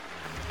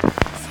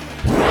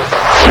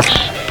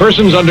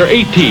Persons under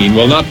 18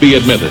 will not be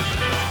admitted.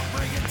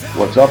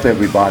 What's up,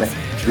 everybody?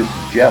 This is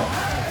Jeff.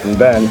 And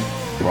Ben.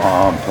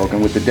 From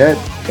Talking with the Dead.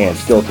 And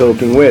Still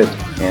Talking With.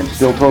 And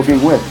Still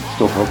Talking With.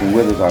 Still Talking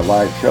With is our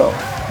live show.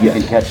 Yes. You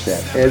can catch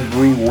that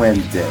every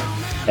Wednesday.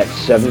 At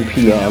 7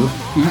 p.m.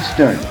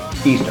 Eastern.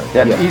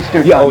 That's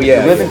Eastern time.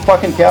 Yeah, if you live in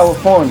fucking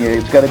California,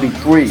 it's got to be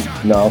 3.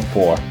 No,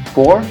 4.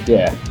 4?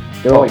 Yeah.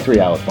 They're only 3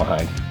 hours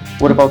behind.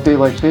 What about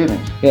daylight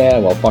savings? Yeah,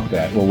 well, fuck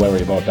that. We'll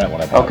worry about that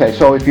one. Okay,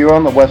 so if you're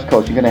on the West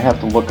Coast, you're going to have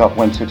to look up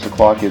when 6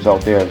 o'clock is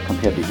out there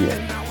compared to here.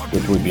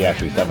 Which would be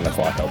actually 7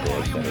 o'clock out there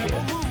instead of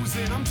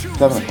here.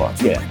 7 o'clock?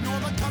 Yeah.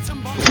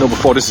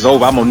 Before this is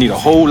over, I'm going to need a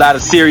whole lot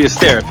of serious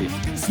therapy.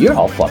 You're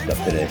all fucked up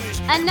today.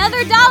 Another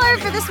 $1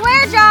 for the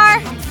swear jar.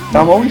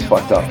 I'm always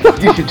fucked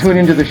up. You should tune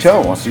into the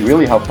show and see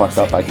really how fucked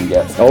up I can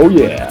get. Oh,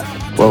 yeah.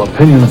 Well,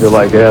 opinions are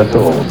like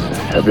assholes.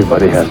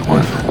 Everybody has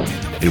one.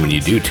 And when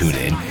you do tune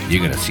in, you're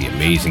going to see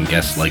amazing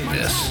guests like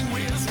this.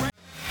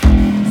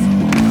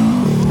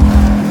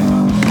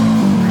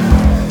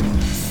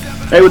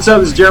 Hey, what's up?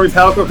 This is Jeremy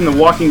Palco from The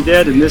Walking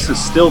Dead, and this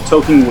is Still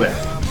Talking With.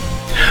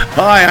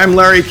 Hi, I'm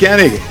Larry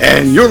Kenny,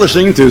 and you're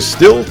listening to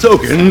Still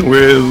Talking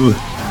With...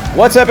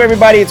 What's up,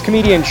 everybody? It's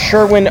comedian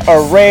Sherwin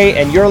Array,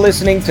 and you're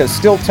listening to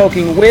Still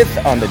Talking With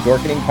on the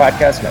Dorkening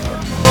Podcast Network.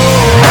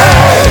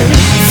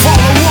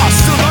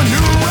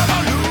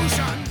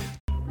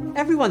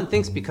 Everyone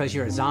thinks because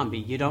you're a zombie,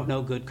 you don't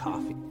know good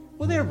coffee.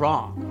 Well, they're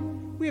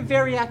wrong. We have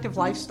very active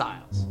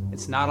lifestyles.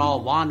 It's not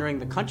all wandering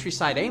the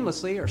countryside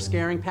aimlessly or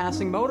scaring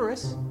passing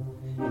motorists.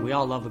 And we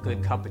all love a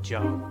good cup of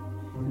joe.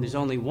 And there's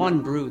only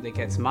one brew that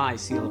gets my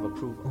seal of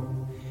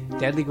approval.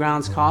 Deadly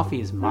Grounds coffee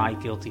is my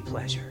guilty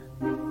pleasure.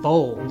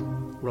 Bold,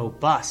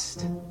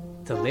 robust,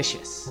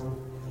 delicious.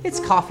 It's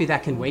coffee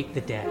that can wake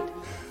the dead.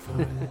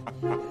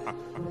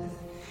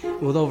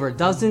 With over a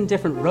dozen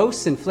different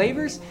roasts and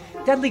flavors,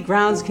 Deadly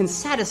Grounds can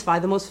satisfy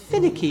the most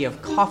finicky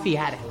of coffee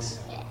addicts.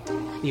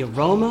 The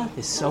aroma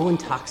is so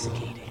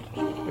intoxicating.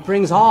 It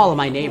brings all of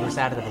my neighbors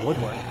out of the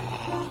woodwork.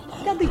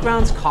 Deadly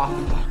Grounds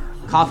coffee.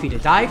 Coffee to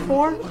die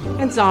for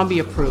and zombie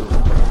approved.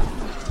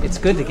 It's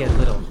good to get a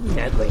little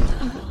deadly.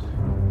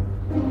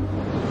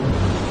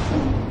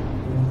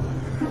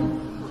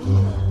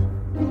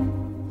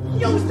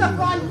 Use the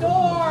front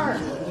door!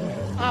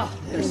 Oh,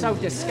 they're so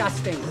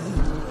disgusting.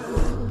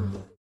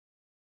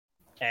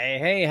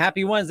 Hey,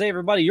 happy Wednesday,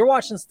 everybody. You're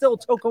watching Still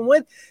Talking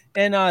With,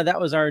 and that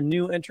was our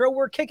new intro.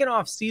 We're kicking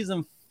off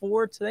season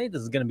 4 today.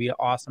 This is going to be an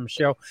awesome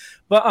show.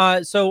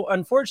 But so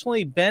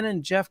unfortunately, Ben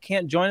and Jeff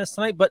can't join us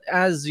tonight, but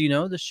as you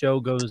know, the show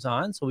goes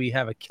on. So we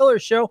have a killer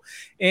show,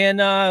 and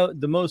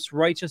the most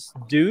righteous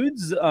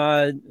dudes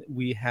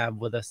we have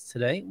with us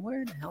today.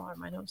 Where the hell are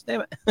my notes?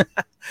 Damn it.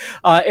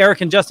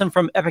 Eric and Justin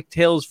from Epic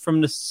Tales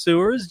from the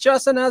Sewers.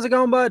 Justin, how's it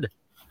going, bud?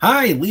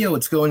 Hi, Leo.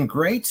 It's going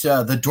great.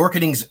 The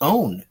Dorkening's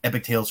own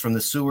Epic Tales from the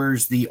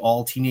Sewers, the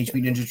all Teenage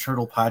Mutant Ninja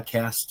Turtle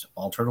podcast,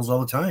 all turtles all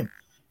the time.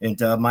 And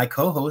my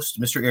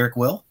co-host, Mr. Eric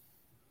Will.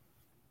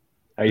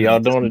 How y'all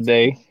doing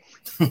today?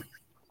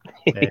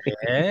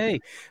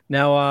 Hey.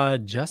 Now,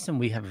 Justin,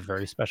 we have a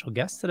very special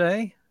guest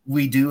today.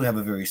 We do have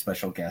a very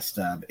special guest.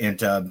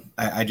 And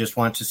I just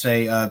want to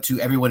say to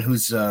everyone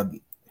who's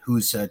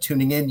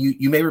tuning in,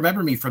 you may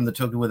remember me from the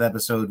Talking With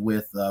episode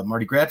with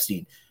Marty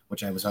Grabstein,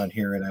 which I was on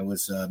here and I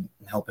was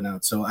helping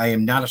out. So I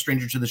am not a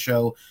stranger to the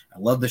show. I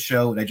love the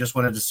show. And I just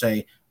wanted to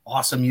say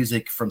awesome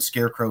music from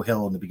Scarecrow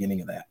Hill in the beginning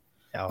of that.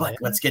 But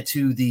let's get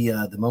to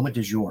the moment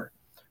du jour.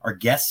 Our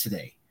guest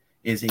today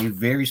is a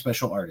very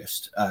special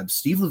artist,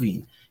 Steve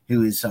Levine,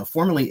 who is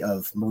formerly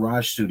of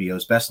Mirage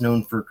Studios, best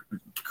known for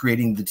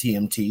creating the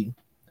TMT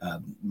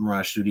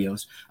Mirage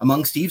Studios.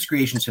 Among Steve's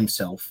creations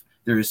himself,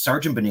 there is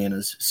Sergeant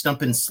Bananas,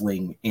 Stump and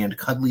Sling, and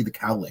Cuddly the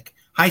Cowlick.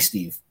 Hi,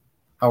 Steve.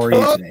 How are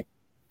you today?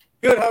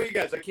 Good. How are you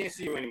guys? I can't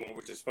see you anymore,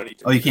 which is funny.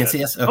 Oh, you can't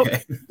see us?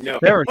 Okay. No.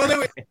 There we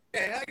go.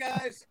 Hey, hi,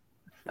 guys.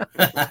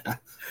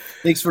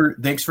 Thanks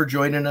for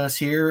joining us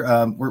here.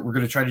 We're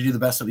going to try to do the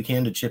best that we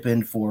can to chip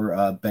in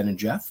for Ben and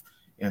Jeff,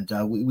 and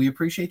we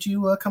appreciate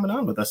you coming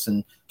on with us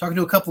and talking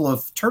to a couple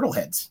of turtle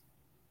heads.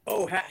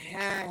 Oh,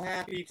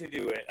 happy to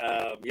do it.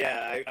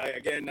 I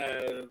again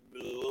a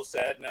little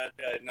sad not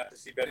to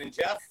see Ben and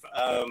Jeff.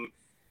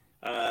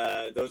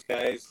 Those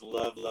guys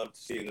love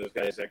seeing those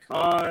guys at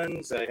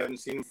cons. I haven't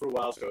seen them for a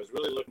while, so I was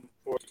really looking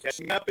forward to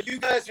catching up. But you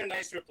guys are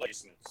nice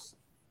replacements.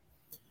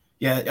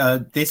 Yeah,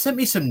 they sent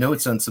me some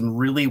notes on some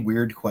really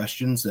weird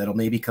questions that'll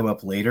maybe come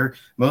up later.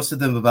 Most of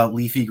them about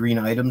leafy green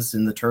items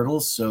in the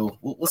turtles. So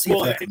we'll see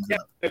if that comes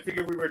up. I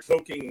figured we were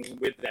talking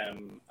with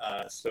them.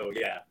 So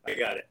yeah, I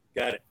got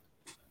it.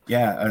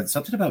 Yeah,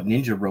 something about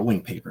ninja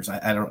rolling papers.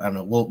 I don't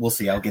know. We'll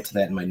see. I'll get to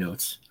that in my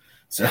notes.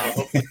 So,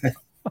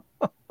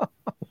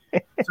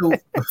 so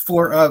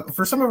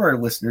for some of our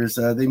listeners,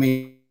 they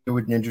may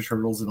with Ninja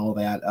Turtles and all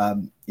that.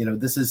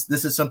 This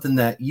is something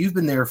that you've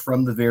been there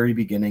from the very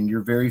beginning.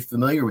 You're very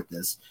familiar with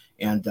this,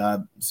 and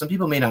some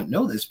people may not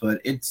know this,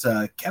 but it's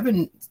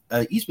Kevin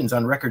Eastman's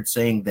on record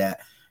saying that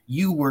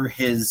you were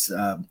his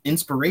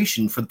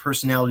inspiration for the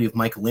personality of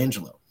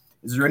Michelangelo.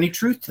 Is there any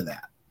truth to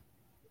that?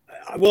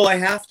 Well, I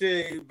have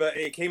to, but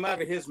it came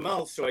out of his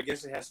mouth, so I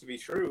guess it has to be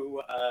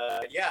true.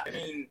 Yeah, I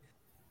mean,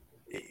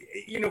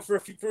 for a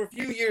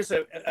few years,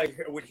 I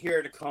would hear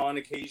at a con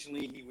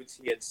occasionally.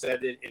 He had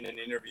said it in an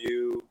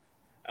interview,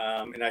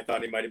 and I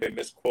thought he might have been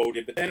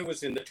misquoted. But then it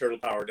was in the Turtle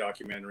Power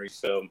documentary,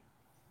 so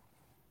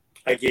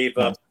I gave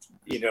up,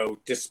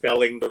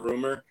 dispelling the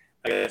rumor.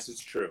 I guess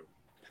it's true.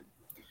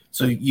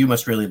 So you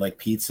must really like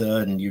pizza,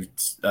 and you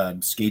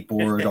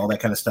skateboard, all that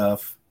kind of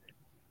stuff.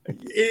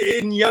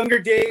 In younger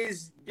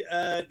days,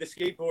 the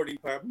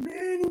skateboarding part,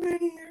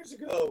 many years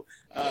ago.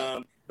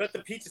 But the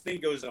pizza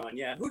thing goes on.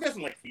 Yeah, who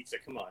doesn't like pizza?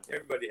 Come on,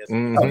 everybody has.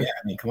 Mm-hmm. Oh yeah,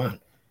 I mean, come on.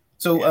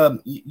 So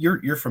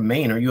you're from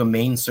Maine. Are you a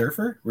Maine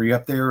surfer? Were you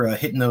up there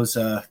hitting those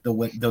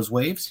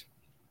waves?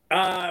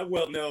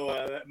 Well,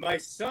 no. My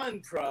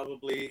son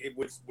probably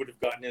would have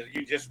gotten it.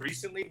 You just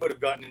recently would have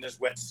gotten in his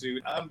wetsuit.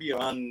 I'm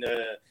beyond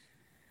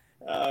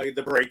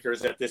the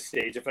breakers at this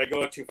stage. If I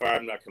go too far,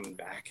 I'm not coming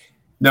back.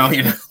 No,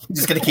 you're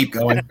just gonna keep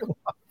going.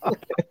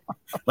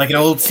 Like an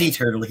old sea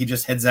turtle, he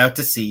just heads out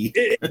to sea.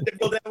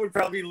 Well, that would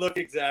probably look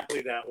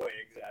exactly that way.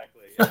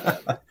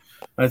 Exactly.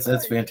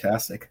 That's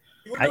fantastic.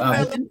 You would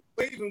have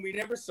wave when we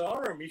never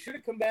saw him. He should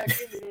have come back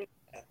in.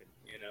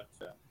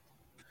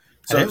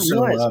 So I didn't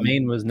realize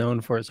Maine was known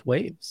for its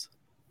waves.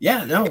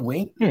 Yeah, no,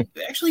 Maine.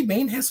 Actually,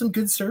 Maine has some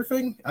good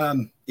surfing.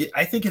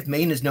 I think if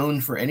Maine is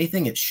known for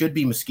anything, it should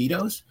be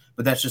mosquitoes.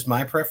 But that's just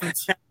my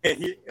preference.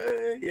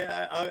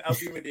 Yeah, I'll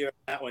be with you on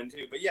that one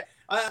too. But yeah,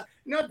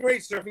 not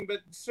great surfing, but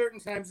certain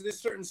times there's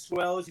certain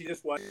swells you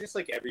just watch. Just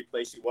like every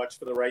place you watch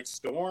for the right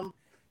storm,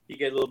 you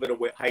get a little bit of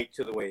height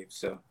to the waves.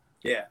 So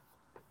yeah.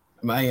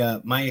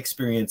 My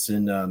experience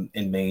in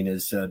Maine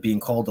is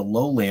being called a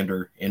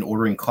lowlander and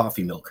ordering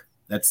coffee milk.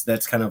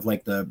 That's kind of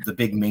like the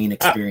big Maine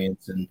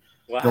experience and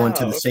going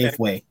to the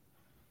Safeway.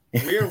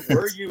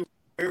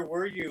 Where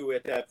were you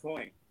at that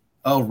point?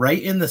 Oh,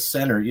 right in the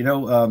center.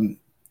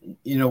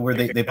 Where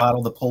they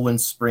bottle the Poland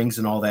Springs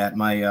and all that.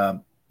 My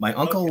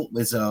uncle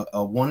is a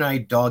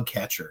one-eyed dog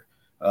catcher,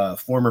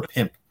 former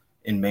pimp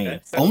in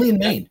Maine. Only in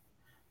Maine.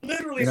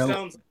 Literally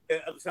sounds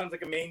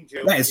like a Maine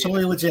joke. Yeah, it's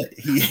totally legit.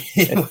 He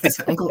was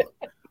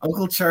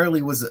Uncle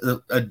Charlie was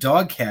a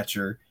dog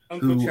catcher.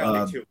 Uncle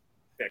Charlie too.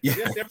 Yeah,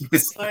 he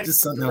was just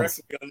something else.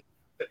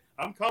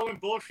 I'm calling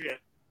bullshit.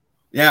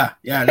 Yeah,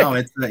 no,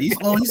 it's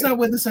he's not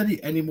with us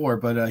anymore,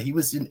 but he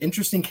was an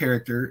interesting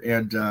character,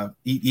 and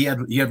he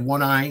had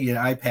one eye, he had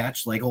an eye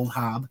patch like old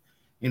Hob,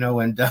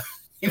 and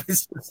he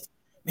was just,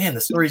 man, the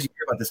stories you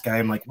hear about this guy,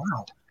 I'm like,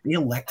 wow, they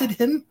elected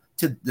him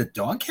to the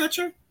dog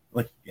catcher?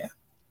 Like, yeah.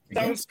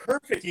 Sounds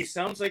perfect. He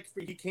sounds like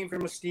he came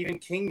from a Stephen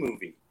King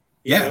movie.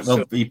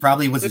 He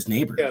probably was his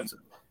neighbor. Yeah.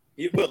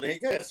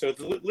 So it's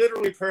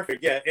literally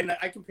perfect. Yeah, and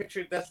I can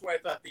picture. That's why I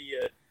thought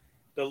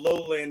the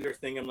lowlander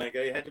thing. I'm like,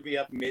 I had to be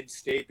up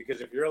mid-state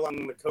because if you're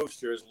along the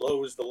coast, you're as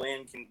low as the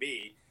land can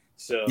be.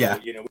 So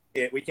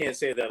we can't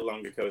say that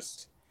along the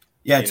coast.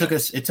 Yeah, it took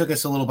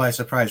us a little by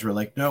surprise. We're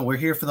like, no, we're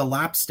here for the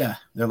lobster.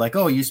 They're like,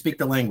 oh, you speak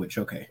the language,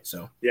 okay?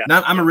 So yeah,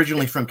 I'm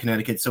originally from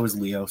Connecticut, so is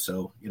Leo.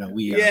 So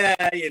we So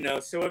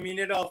I mean,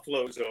 it all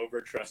flows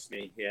over. Trust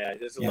me. Yeah,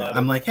 there's a lot.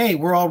 I'm like, hey,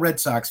 we're all Red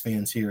Sox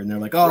fans here, and they're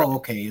like, oh,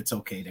 okay, it's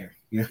okay there.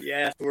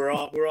 Yeah, we're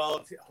all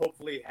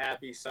hopefully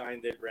happy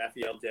signed that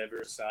Rafael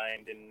Devers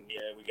signed, and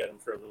yeah, we got him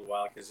for a little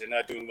while because they're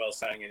not doing well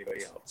signing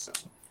anybody else. So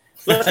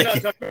let's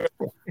not talk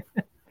about.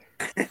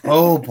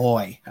 Oh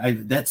boy,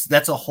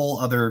 that's a whole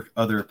other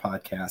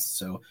podcast.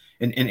 So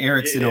and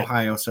Eric's in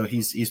Ohio, so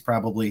he's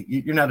probably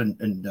you're not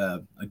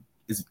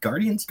is it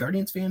Guardians fan?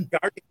 Guardians,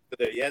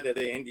 they're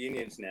the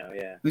Indians now.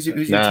 Yeah. Who's your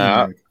team?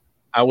 Eric?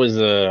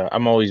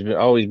 I'm always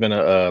been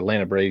a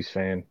Atlanta Braves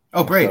fan.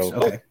 Oh, Braves. So,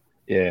 okay.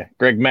 Yeah,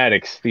 Greg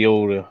Maddux, the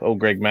old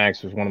Greg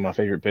Maddux was one of my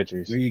favorite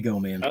pitchers. There you go,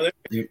 man.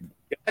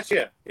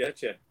 Gotcha.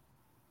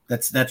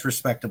 That's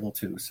respectable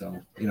too.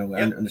 So I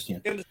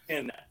understand. I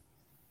understand that.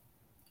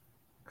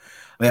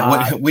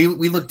 Yeah, we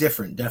look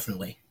different,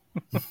 definitely.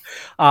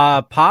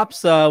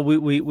 Pops,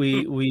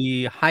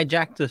 we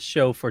hijacked the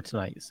show for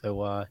tonight,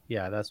 so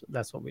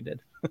that's what we did.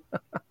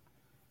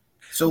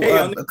 So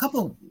a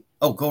couple.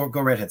 Oh, go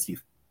right ahead,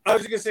 Steve. I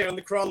was gonna say on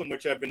the Crawlin,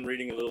 which I've been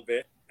reading a little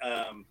bit.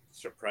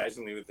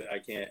 Surprisingly, I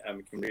can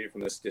read it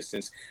from this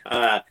distance.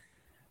 On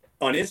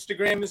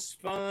Instagram is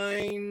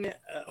fine.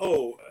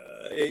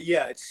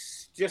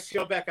 It's just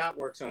Shellback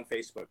Artworks on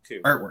Facebook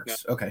too.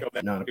 Artworks, okay,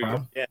 not a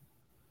problem. Yeah.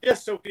 Yeah,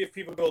 so if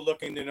people go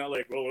looking, they're not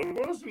like, well,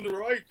 it wasn't the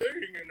right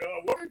thing, and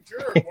what a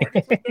jerk. Why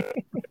did you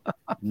do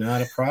that?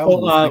 Not a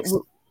problem.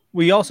 Well,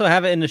 we also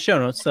have it in the show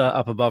notes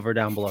up above or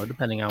down below,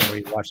 depending on where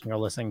you're watching or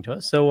listening to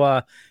us.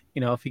 So,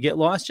 if you get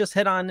lost, just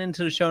head on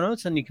into the show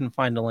notes, and you can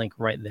find a link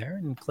right there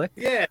and click.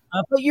 Yeah.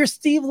 But you're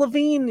Steve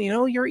Levine,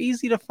 you're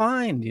easy to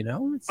find,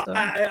 It's,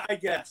 I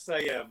guess I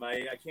am.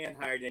 I can't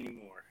hide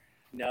anymore.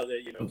 Now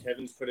that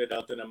Kevin's put it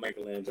out there on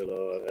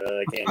Michelangelo,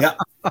 I can't. Yeah.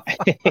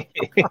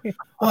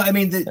 Well, I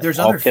mean, there's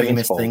other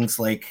famous things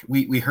like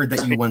we heard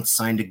that you once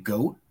signed a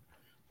goat,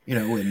 and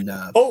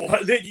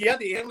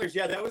the antlers.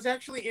 Yeah, that was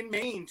actually in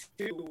Maine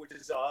too, which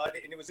is odd,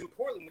 and it was in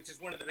Portland, which is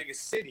one of the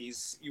biggest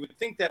cities. You would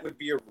think that would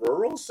be a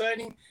rural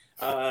sighting.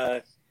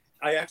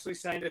 I actually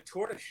signed a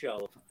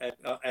tortoiseshell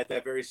at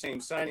that very same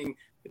signing.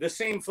 The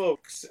same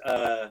folks.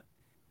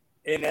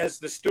 And as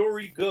the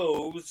story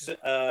goes,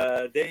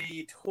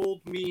 they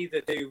told me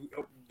that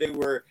they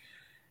were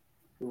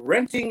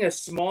renting a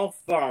small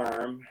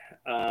farm,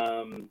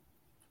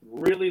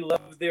 really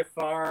loved their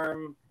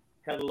farm,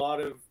 had a lot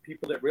of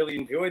people that really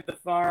enjoyed the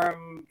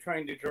farm,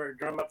 trying to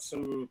drum up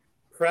some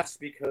press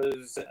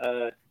because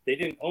they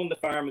didn't own the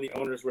farm and the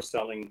owners were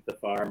selling the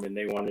farm and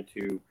they wanted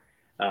to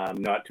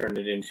not turn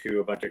it into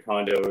a bunch of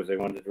condos. They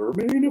wanted to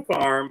remain a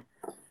farm.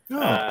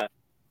 Oh.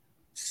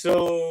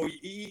 So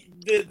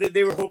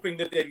they were hoping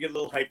that they'd get a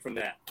little hype from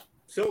that.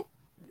 So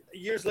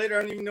years later,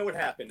 I don't even know what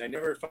happened. I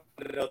never found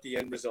out the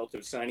end result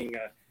of signing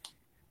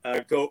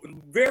a goat.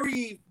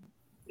 Very,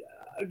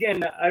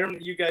 again, I don't know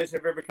if you guys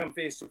have ever come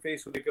face to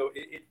face with a goat.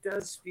 It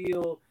does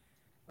feel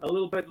a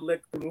little bit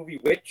like the movie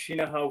Witch. You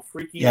know how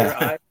freaky their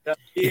eyes are.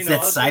 It's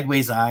that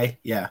sideways eye.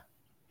 Yeah.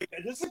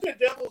 This is the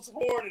devil's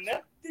horn, and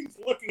that thing's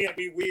looking at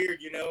me weird,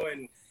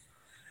 and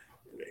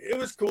it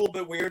was cool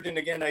but weird. And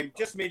again, I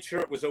just made sure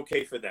it was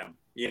okay for them,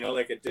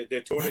 like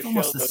the tortoise shell.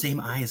 Almost the same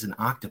eye as an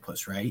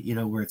octopus, right?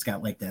 Where it's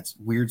got like that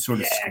weird sort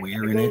of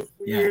square in it.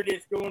 Weird,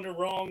 it's going the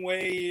wrong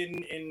way,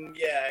 and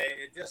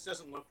it just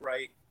doesn't look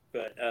right.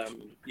 But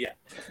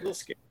it's a little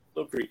scary, a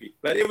little creepy,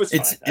 but it was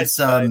fun. It's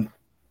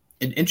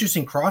an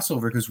interesting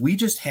crossover because we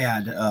just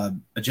had a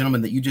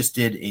gentleman that you just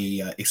did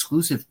a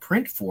exclusive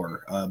print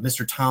for,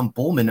 Mr. Tom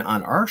Bowman,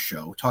 on our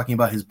show talking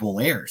about his Bull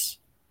Airs.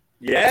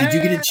 Yeah. Did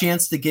you get a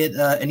chance to get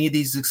any of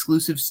these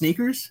exclusive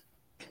sneakers?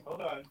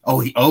 Hold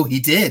on. He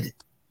did.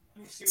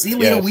 See,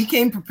 Leo, we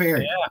came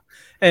prepared. Yeah.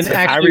 And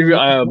actually,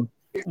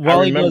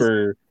 while he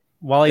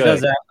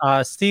does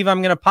that, Steve,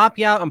 I'm going to pop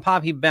you out and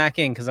pop you back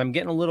in because I'm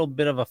getting a little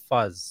bit of a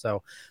fuzz.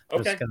 So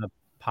I'm just going to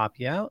pop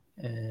you out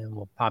and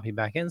we'll pop you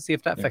back in, see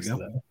if that fixes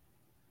it.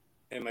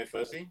 Am I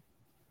fuzzy?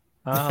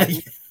 A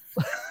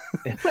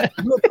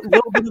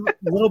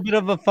little bit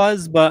of a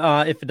fuzz,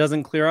 but if it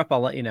doesn't clear up, I'll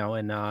let you know,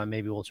 and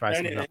maybe we'll try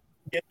something else.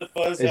 Get the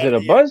fuzz. Is it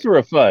a buzz or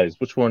a fuzz?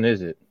 Which one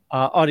is it?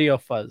 Audio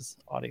fuzz.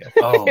 Audio.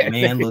 Oh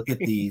man, look at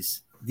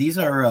these. These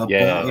are Bull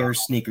Air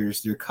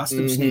sneakers. They're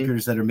custom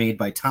sneakers that are made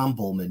by Tom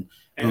Bowman,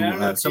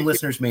 who some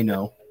listeners may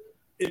know.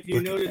 If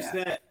you notice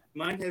that,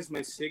 mine has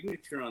my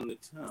signature on the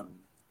tongue.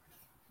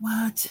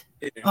 What?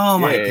 Oh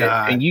my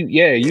god! And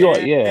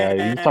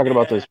you're talking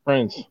about those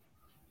prints.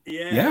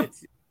 Yeah.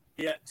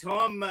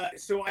 Tom.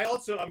 So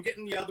I'm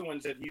getting the other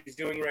ones that he's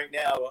doing right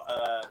now.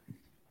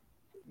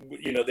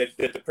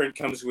 That the print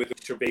comes with,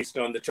 which are based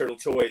on the Turtle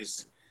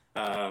Toys.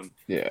 So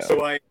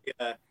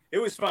it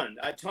was fun.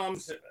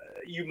 Tom's.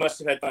 You must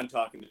have had fun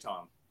talking to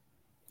Tom.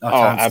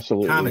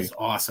 Absolutely. Tom is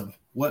awesome.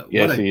 What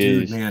a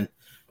dude, man!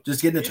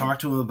 Just getting to talk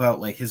to him about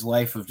like his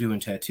life of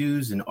doing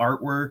tattoos and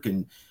artwork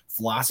and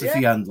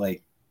philosophy on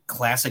like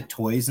classic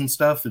toys and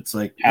stuff. It's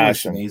like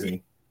it's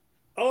amazing.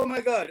 Oh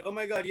my god.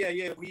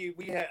 Yeah. We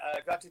had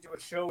got to do a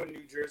show in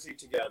New Jersey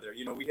together.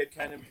 We had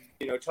kind of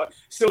talked.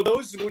 So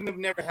those wouldn't have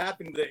never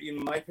happened. That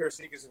my pair of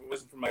sneakers, if it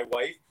wasn't for my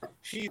wife.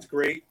 She's a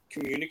great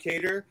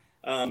communicator.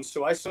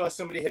 So I saw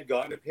somebody had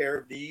gotten a pair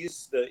of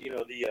these, the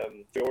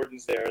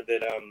Jordans there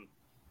that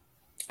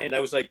and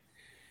I was like,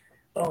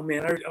 oh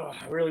man,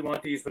 I really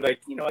want these, but I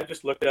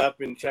just looked it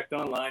up and checked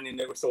online and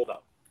they were sold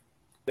out.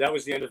 That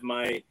was the end of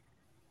my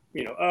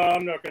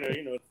I'm not going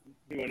to,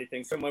 do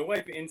anything. So my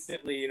wife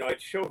instantly,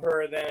 I'd show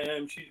her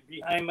them. She's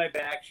behind my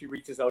back. She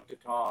reaches out to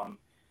Tom.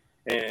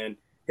 And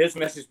his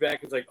message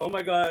back is like, oh,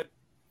 my God,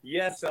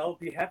 yes, I'll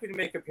be happy to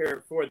make a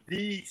pair for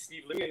the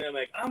Steve Lee. And I'm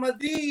like, I'm a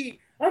D.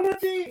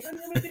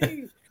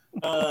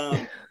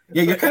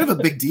 You're kind of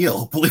a big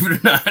deal, believe it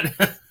or not.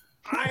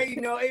 I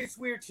know. It's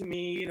weird to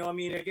me.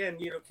 Again,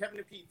 Kevin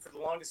and Pete, for the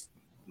longest,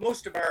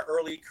 most of our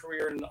early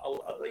career and,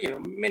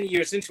 many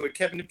years into it,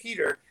 Kevin and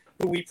Peter,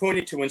 who we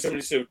pointed to when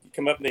somebody would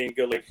come up and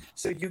go like,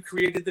 so you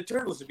created the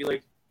Turtles? To be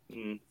like,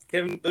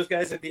 Kevin, those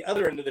guys at the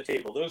other end of the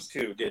table, those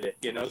two did it,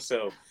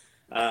 So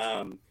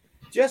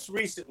just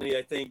recently,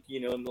 I think,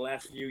 in the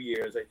last few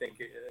years, I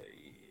think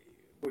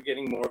we're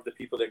getting more of the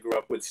people that grew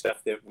up with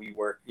stuff that we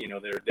work,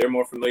 they're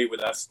more familiar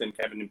with us than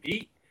Kevin and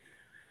Pete,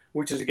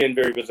 which is, again,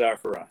 very bizarre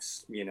for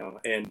us,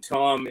 And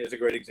Tom is a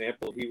great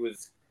example. It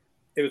was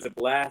a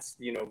blast,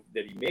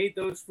 that he made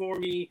those for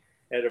me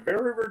at a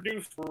very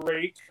reduced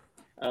rate.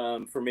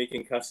 For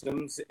making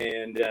customs,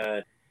 and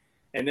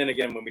then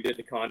again when we did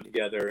the con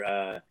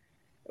together,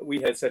 we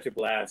had such a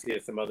blast. He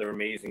had some other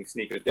amazing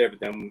sneakers there,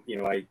 but then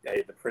I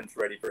had the prints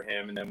ready for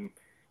him, and then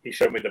he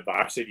showed me the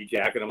varsity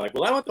jacket. I'm like,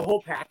 well, I want the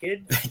whole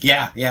package.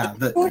 Yeah.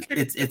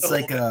 It's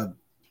like what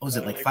was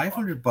it, like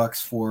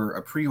 $500 for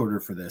a pre-order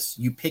for this?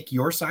 You pick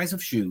your size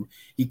of shoe.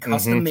 He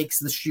custom makes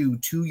the shoe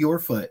to your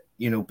foot,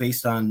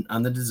 based on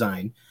the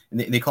design, and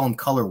they call them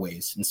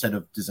colorways instead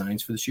of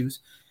designs for the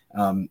shoes.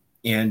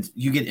 And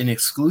you get an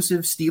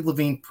exclusive Steve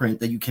Levine print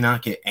that you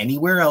cannot get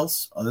anywhere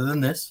else other than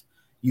this.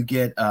 You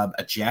get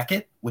a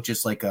jacket, which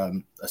is like a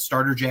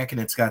starter jacket.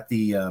 It's got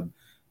the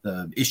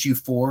issue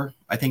 4,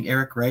 I think,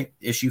 Eric, right?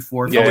 Issue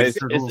 4. Yeah, it's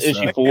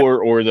issue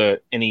 4 or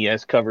the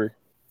NES cover.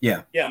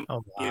 Yeah. Yeah.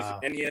 Oh, wow.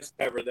 NES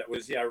cover that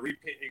was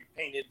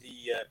repainted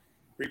the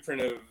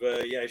reprint of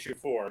issue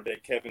 4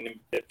 that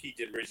Pete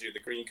did originally, the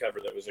green cover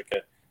that was like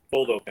a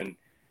fold open.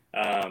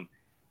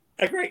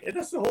 Great. And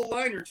that's the whole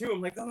liner too.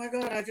 I'm like, oh my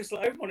god, I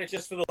want it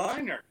just for the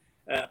liner.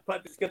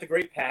 But it's got the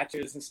great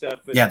patches and stuff.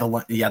 But...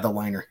 the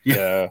liner.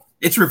 Yeah.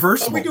 It's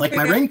reversible, like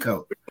my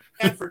raincoat.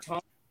 For Tom.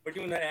 We're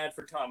doing that ad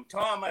for Tom.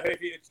 Tom,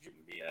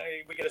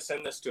 we got to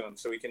send this to him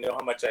so we can know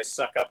how much I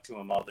suck up to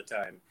him all the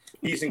time.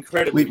 He's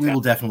incredibly We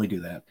will definitely do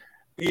that.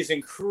 He's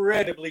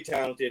incredibly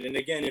talented. And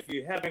again, if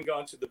you haven't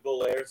gone to the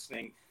Bull Ayers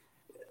thing,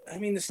 I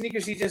mean, the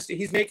sneakers,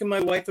 he's making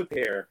my wife a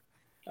pair.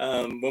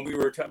 When we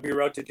were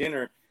out to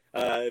dinner,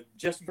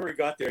 just before we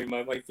got there,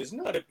 my wife is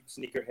not a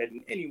sneakerhead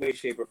in any way,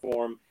 shape, or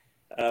form,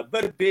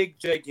 but a big,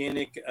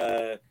 gigantic,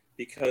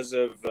 because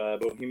of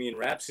Bohemian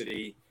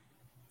Rhapsody,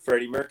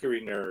 Freddie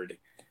Mercury nerd.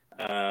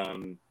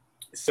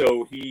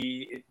 So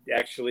he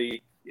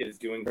actually is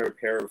doing her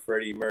pair of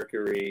Freddie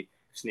Mercury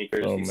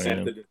sneakers. He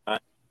sent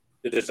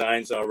the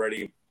designs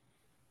already.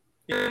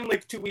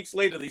 Like 2 weeks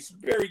later, these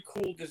very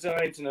cool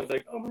designs, and I was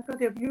like, "Oh my god,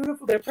 they're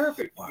beautiful! They're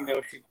perfect!" Wow.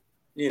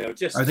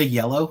 Just are they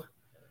yellow?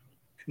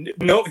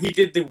 No, he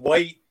did the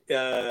white,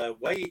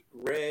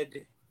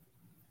 red,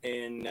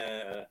 and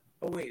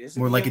is it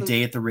more like yellow? A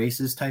day at the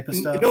races type of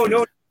stuff?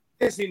 No.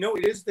 It's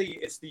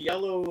the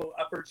yellow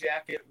upper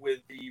jacket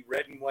with the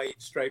red and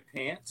white striped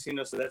pants.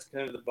 So that's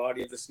kind of the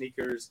body of the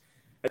sneakers.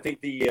 I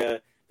think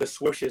the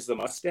swoosh is the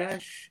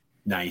mustache.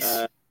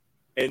 Nice.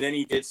 And then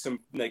he did some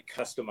like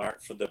custom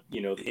art for the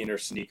the inner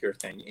sneaker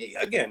thing.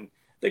 Again,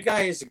 the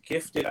guy is a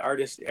gifted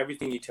artist.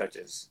 Everything he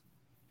touches.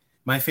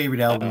 My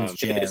favorite album is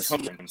Jazz.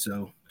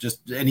 So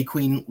just any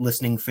Queen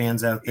listening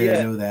fans out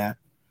there know that.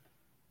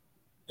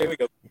 There we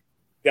go.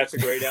 That's a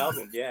great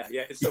album. Yeah.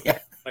 It's so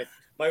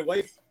my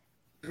wife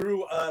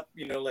grew up,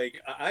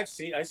 I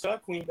saw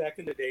Queen back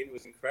in the day and it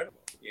was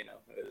incredible. It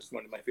was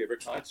one of my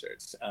favorite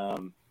concerts.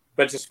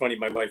 But it's just funny,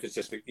 my wife is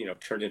just,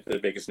 turned into the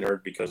biggest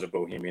nerd because of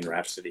Bohemian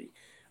Rhapsody,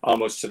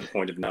 almost to the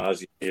point of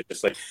nausea. It's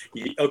just like,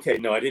 okay,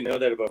 no, I didn't know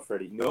that about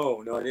Freddie.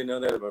 No, I didn't know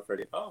that about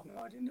Freddie. Oh,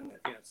 no, I didn't know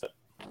that. So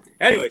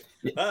anyway.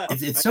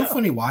 It's so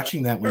funny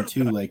watching that one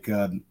too. Like,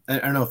 I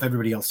don't know if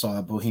everybody else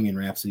saw Bohemian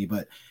Rhapsody,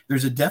 but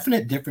there's a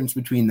definite difference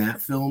between that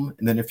film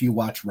and then if you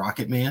watch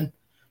Rocket Man.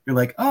 You're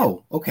like,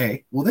 oh,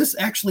 okay. Well, this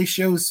actually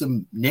shows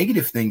some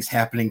negative things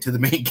happening to the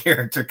main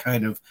character,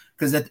 kind of,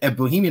 because at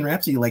Bohemian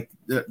Rhapsody, like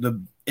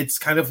it's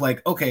kind of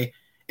like, okay,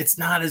 it's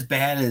not as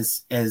bad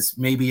as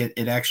maybe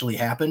it actually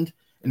happened,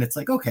 and it's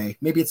like, okay,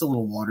 maybe it's a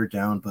little watered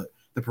down, but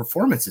the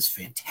performance is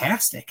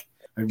fantastic.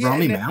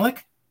 Rami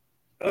Malek.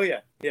 Oh yeah,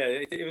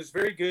 it was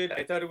very good.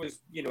 I thought it was,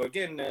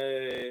 again,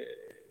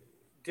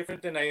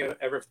 different than I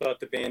ever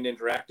thought the band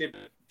interacted.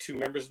 2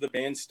 members of the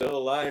band still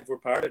alive were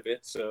part of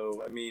it,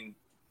 so I mean.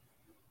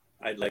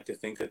 I'd like to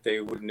think that they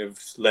wouldn't have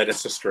led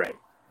us astray.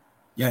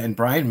 Yeah, and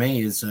Brian May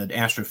is an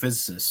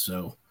astrophysicist,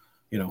 so,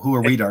 who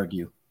are we to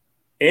argue?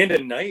 And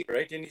a knight,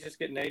 right? Didn't he just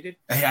get knighted?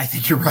 I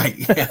think you're right,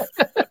 yeah.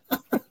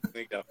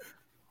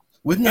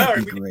 Wouldn't that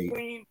be great?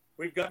 Queen.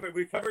 We've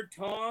covered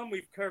Tom,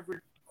 we've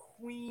covered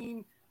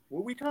Queen.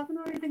 Were we talking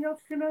about anything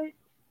else tonight?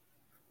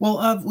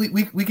 Well,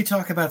 we could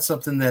talk about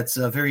something that's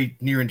very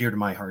near and dear to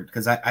my heart,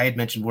 because I had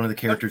mentioned one of the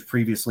characters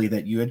previously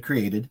that you had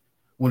created.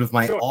 One of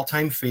my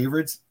all-time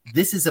favorites.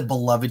 This is a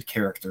beloved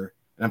character,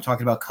 and I'm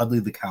talking about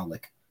Cuddly the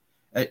Cowlick.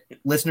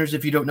 Listeners,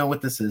 if you don't know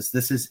what this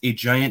is a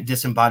giant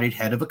disembodied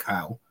head of a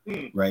cow,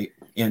 right?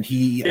 And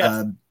he's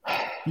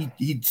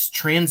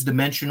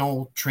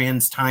trans-dimensional,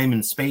 trans-time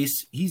and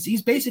space.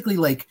 He's basically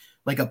like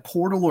a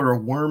portal or a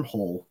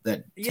wormhole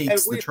that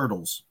takes the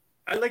turtles.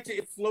 I like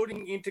to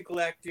floating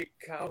intergalactic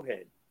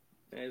cowhead.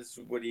 Is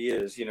what he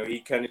is. He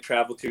kind of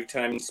traveled through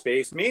time and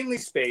space, mainly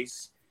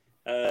space.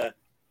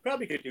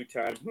 Probably could do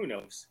time. Who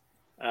knows?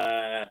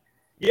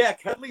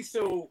 Cuddly.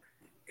 So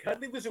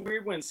Cuddly was a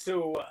weird one.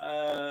 So,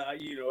 I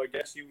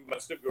guess you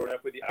must have grown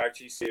up with the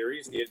Archie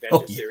series, the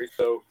Adventure series.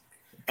 So,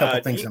 a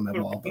couple things on my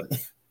wall, but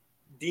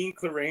Dean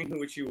Clarraine,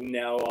 which you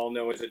now all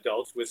know as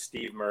adults, was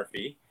Steve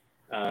Murphy.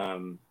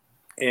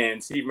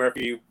 And Steve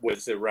Murphy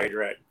was a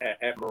writer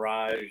at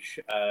Mirage.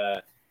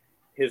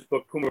 His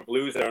book Puma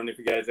Blues, I don't know if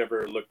you guys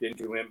ever looked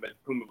into him, but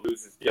Puma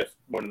Blues is just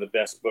one of the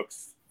best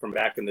books from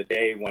back in the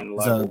day, won a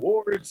lot of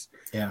awards.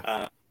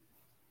 Yeah.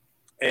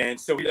 And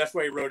so that's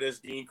why he wrote as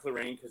Dean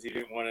Clarraine, because he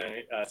didn't want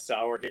to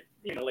sour it,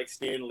 like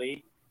Stan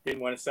Lee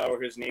didn't want to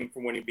sour his name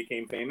from when he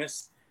became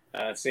famous.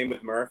 Same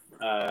with Murph.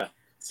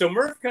 So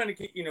Murph kind of,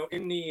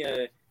 in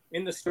the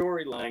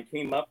storyline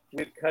came up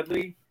with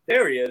Cuddly.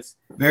 There he is.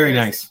 Very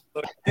nice.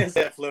 There's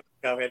that floating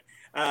cowhead.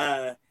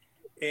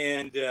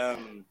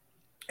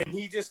 And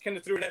he just kind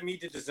of threw it at me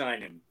to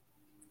design him.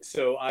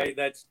 So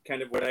that's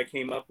kind of what I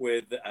came up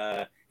with.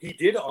 He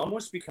did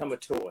almost become a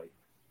toy.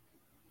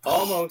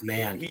 Almost.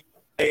 Man.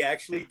 I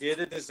actually did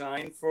a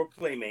design for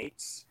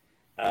Playmates.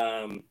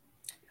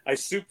 I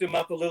souped him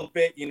up a little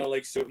bit,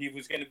 so he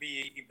was going to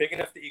be big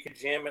enough that you could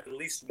jam at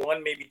least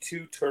 1, maybe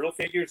 2 turtle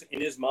figures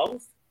in his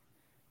mouth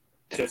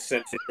to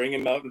bring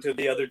him out into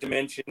the other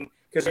dimension.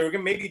 Because they were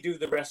going to maybe do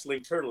the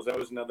wrestling turtles. That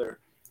was another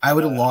I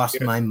would have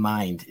lost my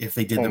mind if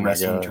they did the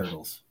wrestling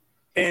turtles.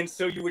 And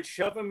so you would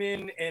shove them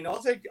in, and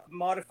all I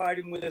modified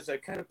him with is I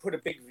kind of put a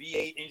big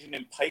V8 engine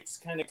and pipes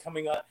kind of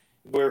coming up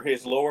where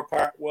his lower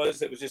part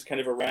was. It was just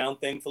kind of a round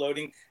thing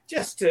floating,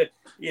 just to,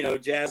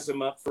 jazz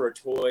them up for a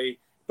toy.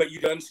 But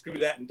you'd unscrew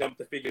that and dump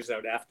the figures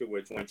out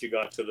afterwards once you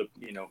got to the,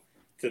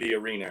 to the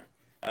arena.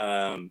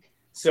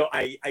 So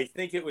I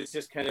think it was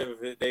just kind of,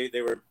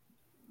 they were,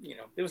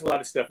 there was a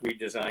lot of stuff we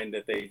designed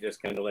that they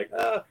just kind of like,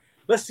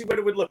 let's see what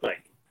it would look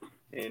like.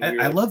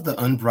 And I love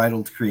the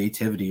unbridled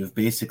creativity of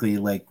basically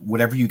like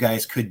whatever you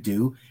guys could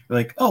do. You're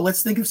like, oh,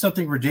 let's think of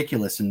something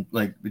ridiculous. And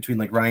like between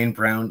like Ryan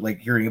Brown, like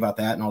hearing about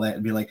that and all that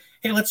and be like,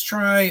 hey, let's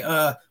try,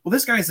 well,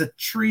 this guy's a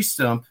tree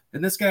stump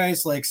and this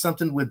guy's like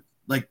something with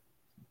like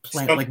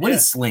plant, like what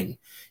is sling,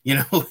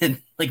 and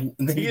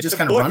then you just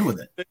kind of run with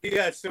it.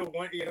 Yeah. So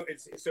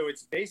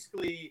it's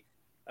basically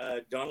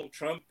Donald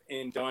Trump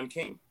and Don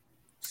King,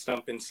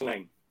 stump and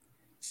sling.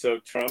 So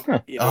Trump,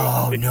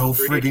 oh, no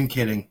friggin'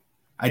 kidding.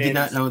 I did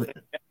not know that.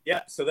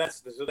 Yeah, so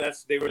that's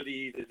they were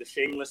the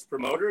shameless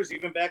promoters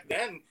even back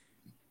then.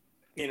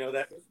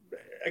 That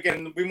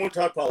again, we won't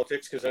talk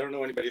politics because I don't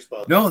know anybody's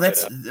politics. No,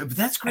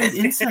 that's great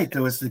insight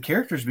though as the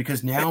characters,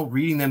 because now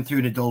reading them through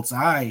an adult's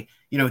eye,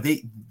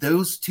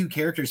 those two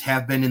characters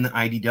have been in the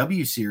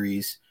IDW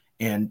series,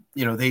 and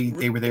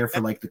they were there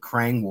for like the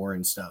Krang War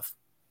and stuff.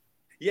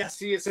 Yeah,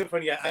 see, it's so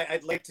funny.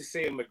 I'd like to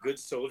say I'm a good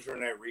soldier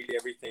and I read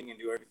everything and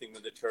do everything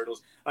with the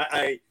turtles.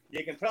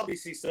 You can probably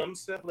see some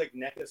stuff like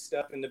NECA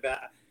stuff in the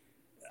back.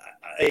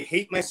 I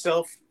hate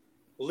myself,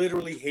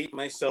 literally hate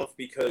myself,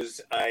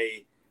 because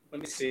let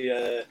me see.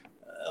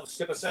 I'll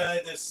step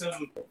aside. There's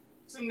some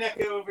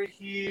NECA over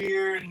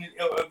here, and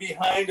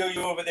behind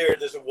you over there.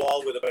 There's a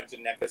wall with a bunch of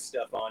NECA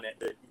stuff on it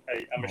that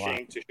I'm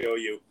ashamed to show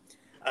you.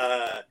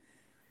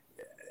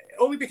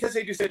 Only because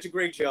they do such a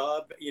great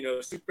job.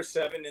 Super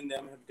 7 and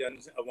them have done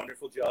a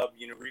wonderful job,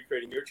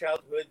 recreating your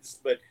childhoods.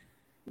 But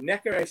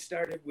NECA, I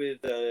started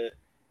with the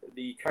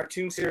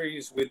cartoon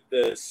series with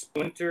the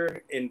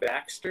Splinter and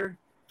Baxter.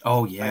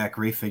 Oh, yeah,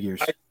 great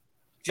figures. I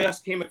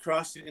just came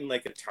across it in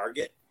like a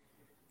Target,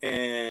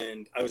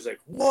 and I was like,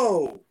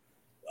 whoa,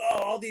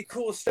 all the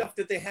cool stuff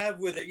that they have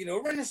with it,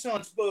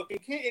 Renaissance book.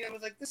 And I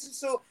was like, this is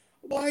so,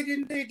 why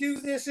didn't they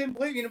do this and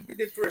play,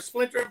 for a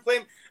Splinter and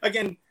Flame?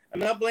 Again, I'm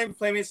not blaming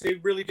Playmates. They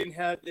really didn't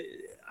have.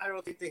 I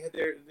don't think they had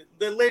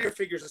the later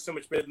figures are so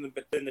much better than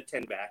the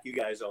 10 back. You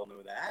guys all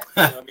know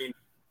that.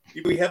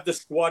 We have the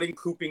squatting,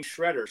 cooping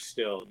shredder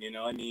still.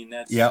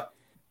 That's. Yep.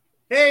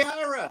 Hey,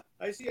 Ira!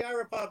 I see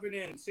Ira popping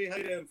in. Say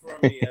hi to him for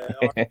me.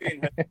 Hey,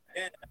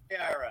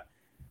 Ira!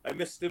 I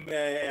missed him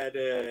at.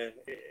 I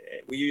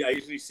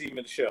usually see him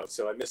at the show,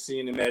 so I missed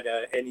seeing him at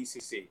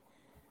NECC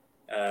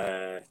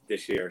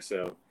this year.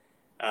 So,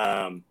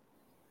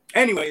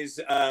 anyways.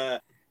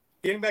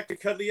 Getting back to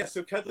Cuddly, yeah.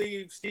 So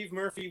Cuddly, Steve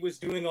Murphy was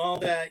doing all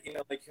that,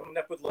 coming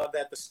up with a lot of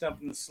that, the stump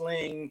and the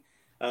sling.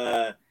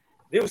 There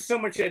was so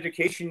much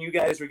education you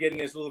guys were getting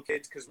as little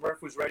kids, because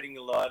Murph was writing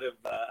a lot of.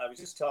 I was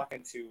just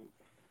talking to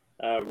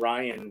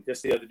Ryan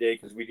just the other day,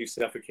 because we do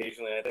stuff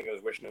occasionally. I think I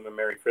was wishing him a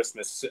Merry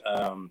Christmas,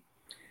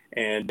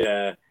 and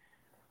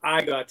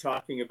I got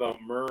talking about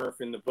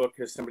Murph in the book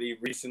because somebody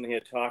recently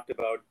had talked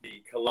about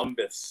the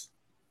Columbus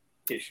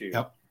issue.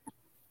 Yep.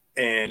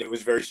 And it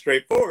was very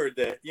straightforward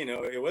that,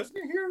 it wasn't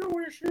a hero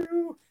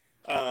issue.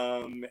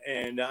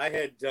 And I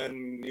had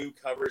done new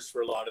covers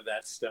for a lot of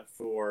that stuff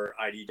for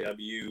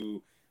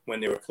IDW when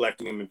they were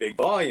collecting them in big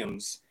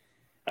volumes.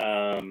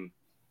 I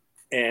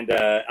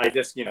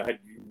just,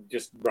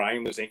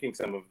 Brian was inking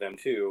some of them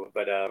too.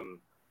 But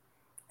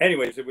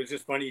anyways, it was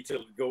just funny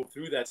to go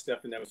through that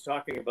stuff. And I was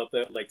talking about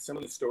some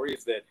of the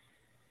stories that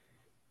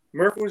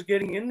Murph was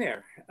getting in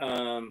there.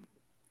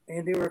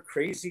 And they were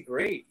crazy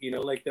great,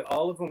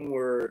 all of them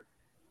were,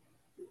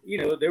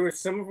 there were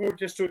some of them were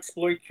just to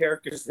exploit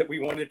characters that we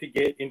wanted to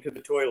get into the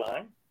toy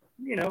line.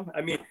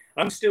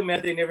 I'm still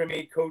mad they never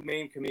made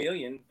Codename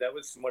Chameleon. That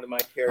was one of my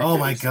characters. Oh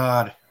my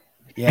God.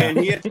 Yeah. And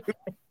he had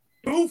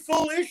two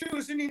full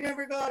issues and he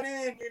never got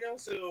in,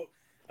 so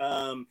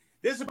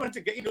there's a bunch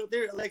of,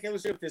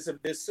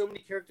 there's so many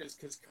characters,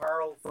 because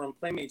Carl from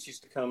Playmates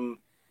used to come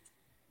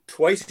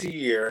twice a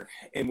year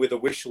and with a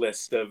wish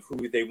list of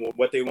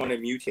what they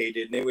wanted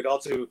mutated. And they would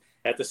also,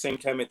 at the same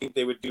time, I think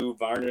they would do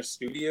Varna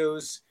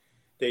Studios.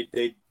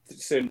 They'd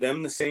send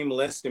them the same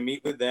list and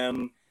meet with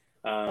them.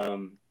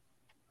 And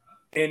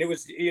it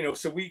was,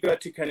 so we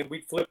got to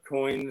we'd flip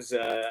coins.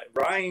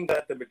 Ryan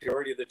got the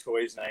majority of the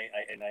toys.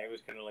 And I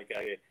was kind of like,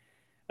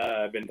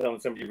 I've been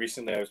telling somebody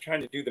recently, I was trying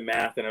to do the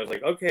math and I was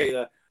like,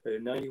 okay,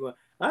 91.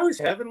 I was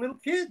having little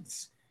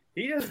kids.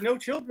 He has no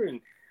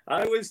children.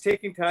 I was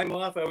taking time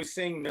off. I was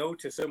saying no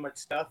to so much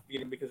stuff,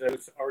 because I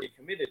was already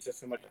committed to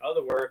so much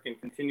other work and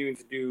continuing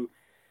to do,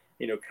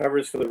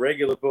 covers for the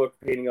regular book,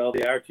 painting all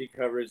the RT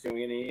covers,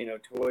 doing any,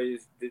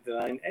 toys,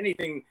 design,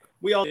 anything.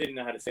 We all didn't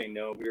know how to say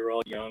no. We were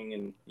all young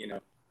and,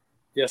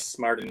 just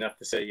smart enough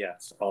to say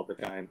yes all the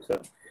time. So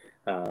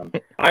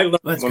I love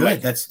that's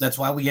good. That's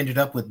why we ended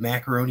up with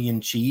Macaroni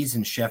and Cheese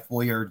and Chef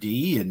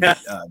Boyardee and,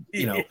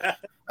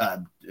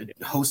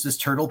 Hostess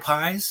turtle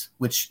pies,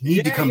 which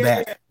need to come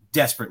back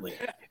desperately.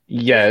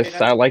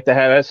 Yes, I like to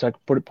have that, so I can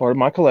put it part of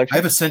my collection. I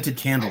have a scented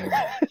candle in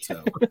it,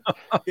 so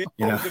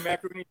the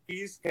macaroni and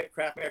cheese,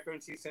 Kraft macaroni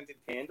and cheese scented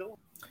candle.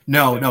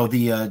 No,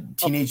 the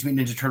Teenage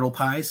Mutant Ninja Turtle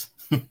pies.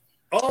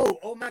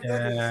 Oh my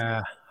god!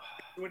 Yeah.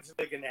 What's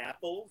like an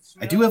apple?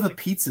 I do have a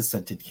pizza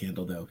scented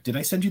candle though. Did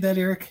I send you that,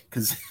 Eric?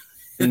 Because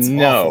it's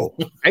no,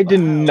 awful. I did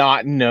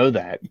not know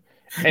that.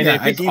 And Yeah,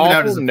 if I it's gave it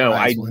out as awful, a no,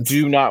 prize I once.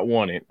 do not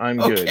want it. I'm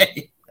good.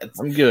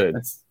 I'm good.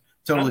 That's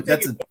totally.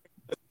 The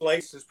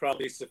slice is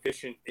probably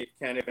sufficient. It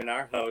kind of in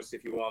our house,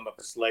 if you warm up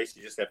a slice,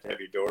 you just have to have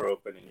your door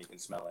open and you can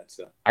smell it.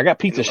 So I got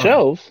pizza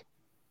shelves.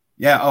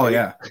 Yeah. Oh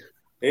yeah.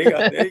 There you go.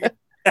 There you go.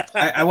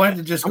 I wanted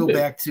to just I'm go good.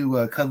 back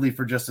to Cuddly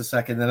for just a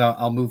second, then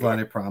I'll move on.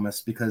 I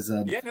promise, because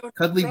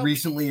Cuddly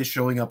recently is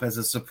showing up as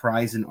a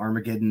surprise in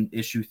Armageddon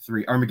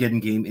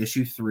Game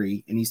issue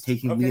 3, and he's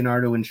taking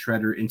Leonardo and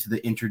Shredder into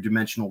the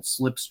interdimensional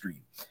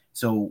slipstream.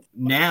 So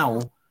now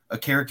a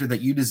character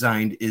that you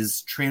designed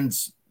is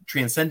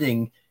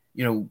transcending,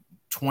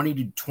 20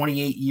 to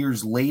 28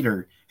 years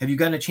later. Have you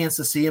gotten a chance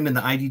to see him in the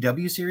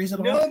IDW series at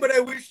all? No, but I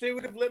wish they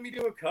would have let me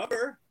do a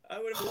cover. I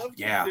would have loved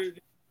Yeah. to do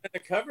a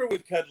cover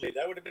with Cuddly.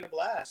 That would have been a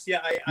blast.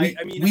 Yeah,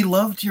 I mean, we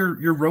loved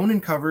your Ronin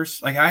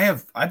covers. Like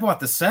I bought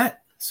the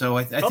set, so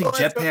I think that's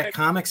Jetpack okay.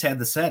 Comics had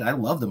the set. I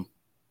loved them.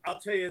 I'll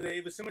tell you,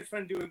 it was so much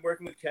fun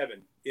working with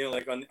Kevin.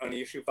 Like on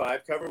the issue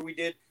 5 cover we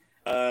did,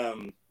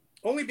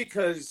 only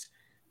because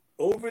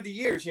over the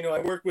years, I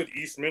worked with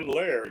Eastman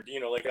Laird.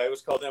 Like I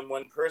always call them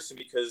one person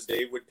because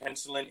they would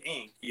pencil and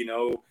ink.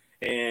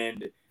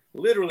 And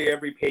literally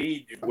every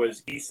page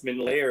was Eastman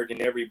Laird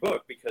in every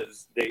book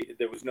because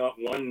there was not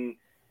one.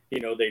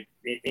 They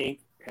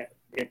ink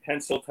and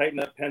pencil, tighten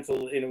up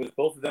pencil, and it was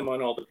both of them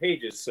on all the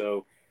pages.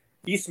 So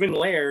Eastman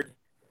Laird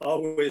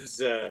always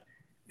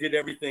did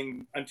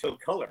everything until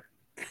color.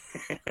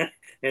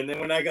 And then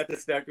when I got to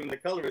start doing the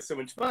color, it was so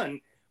much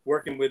fun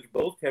working with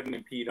both Kevin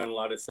and Pete on a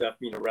lot of stuff,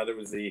 whether it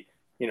was the,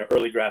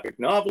 early graphic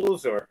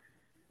novels or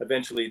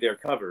eventually their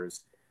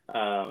covers.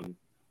 But,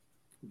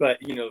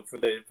 for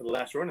the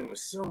last run, it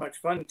was so much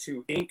fun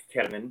to ink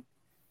Kevin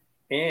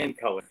and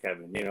color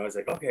Kevin. It's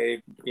like,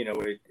 okay,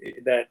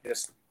 that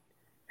just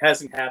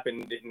hasn't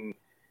happened in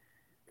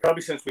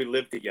probably since we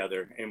lived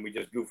together, and we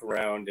just goof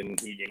around, and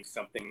he inks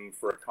something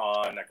for a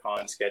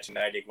con sketch, and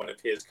I'd ink one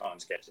of his con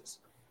sketches,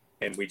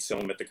 and we'd sell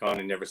him at the con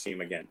and never see him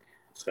again.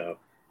 So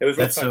it was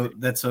that's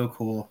so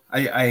cool.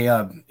 I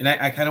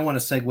kind of want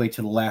to segue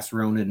to the last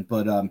Ronin,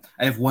 but I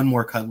have one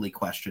more Cuddly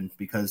question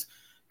because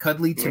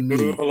Cuddly to move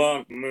me,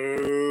 along.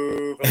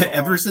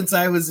 Ever since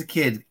I was a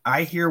kid,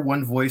 I hear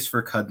one voice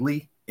for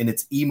Cuddly, and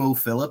it's Emo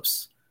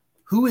Phillips.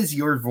 Who is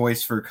your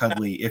voice for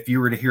Cuddly if you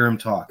were to hear him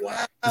talk?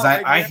 Because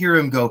I hear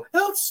him go,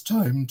 "It's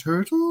time,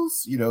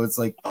 turtles." It's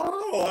like,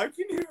 oh, I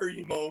can hear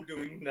Emo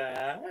doing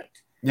that.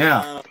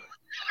 Yeah.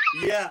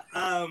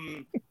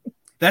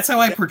 That's how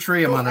I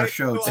portray him on our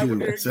show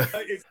too. It's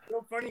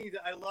so funny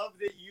that I love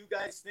that you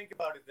guys think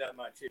about it that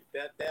much.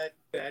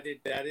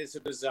 That is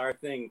a bizarre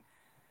thing.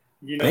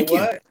 Thank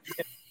what?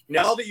 You.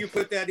 Now that you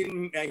put that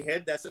in my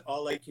head, that's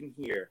all I can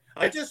hear.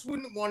 I just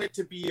wouldn't want it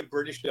to be a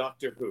British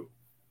Doctor Who.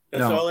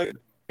 That's all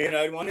and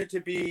I want it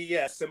to be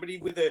somebody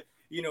with a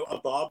a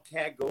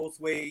Bobcat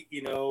Goldthwait,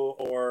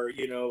 or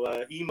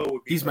Emo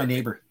would be. He's my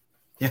neighbor.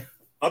 Yeah.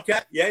 Okay.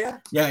 Yeah.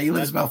 Yeah, he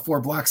lives about 4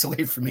 blocks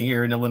away from me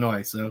here in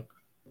Illinois. So,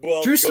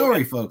 true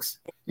story, folks.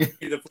 Be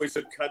the voice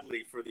of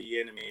Cuddly for the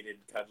animated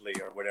Cuddly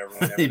or whatever.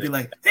 They'd be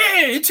like,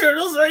 "Hey,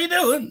 turtles, how you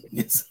doing?"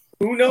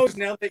 Who knows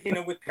now that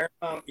with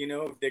Paramount,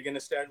 they're going to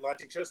start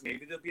launching shows.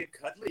 Maybe there'll be a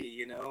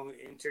Cuddly,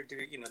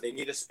 they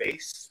need a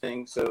space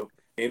thing, so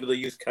maybe they'll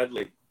use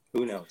Cuddly.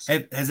 Who knows?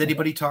 Has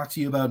anybody talked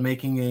to you about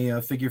making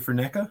a figure for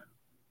NECA?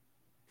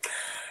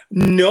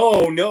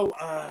 No.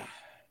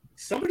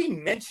 Somebody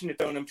mentioned it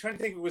though, and I'm trying to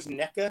think if it was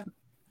NECA.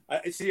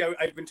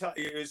 I've been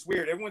talking. It was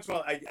weird. Every once in a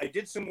while, I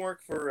did some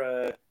work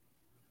for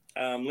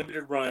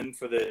limited run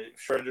for the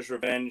Shredder's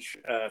Revenge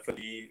for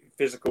the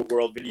Physical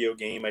World video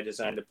game. I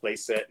designed a play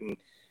set and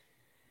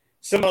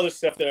some other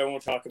stuff that I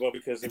won't talk about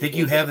because I think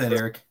you have that,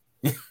 Eric.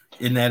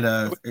 In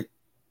that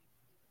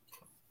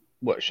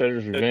What,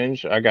 Shredder's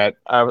Revenge? I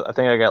think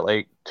I got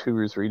like 2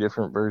 or 3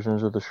 different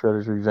versions of the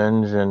Shredder's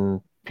Revenge,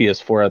 and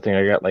PS4 I think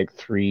I got like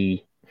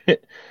 3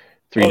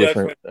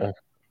 different.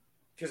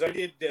 Because I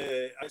did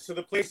so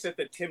the playset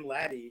that Tim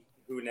Laddie,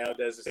 who now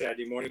does the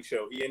Saturday morning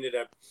show, he ended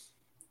up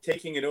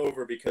taking it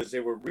over because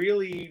they were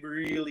really,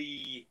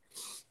 really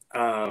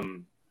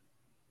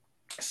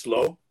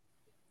slow,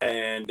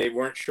 and they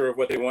weren't sure of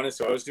what they wanted.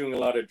 So I was doing a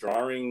lot of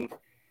drawing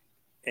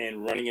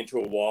and running into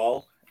a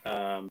wall.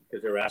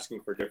 Because they were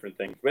asking for different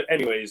things. But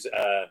anyways,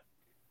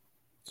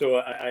 so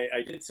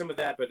I did some of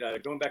that. But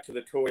going back to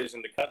the toys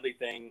and the Cuddly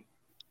thing,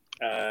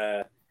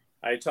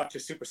 I talked to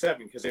Super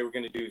 7 because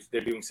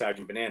they're doing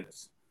Sergeant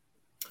Bananas.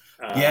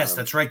 Yes,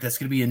 that's right. That's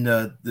going to be in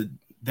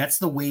that's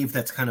the wave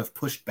that's kind of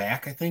pushed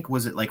back, I think.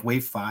 Was it like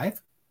wave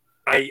 5?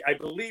 I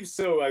believe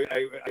so.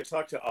 I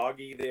talked to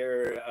Augie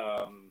there,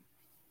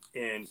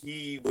 and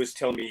he was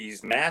telling me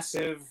he's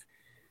massive.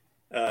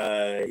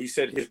 He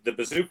said the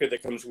bazooka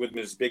that comes with him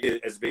is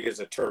as big as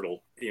a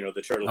turtle. You know,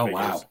 the turtle. Oh,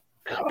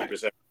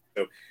 figures. wow.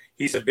 So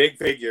he's a big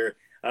figure,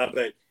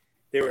 but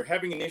they were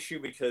having an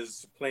issue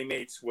because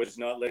Playmates was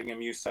not letting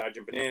him use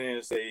Sergeant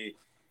Bananas.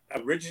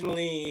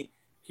 Originally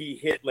he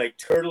hit like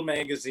Turtle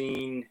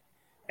Magazine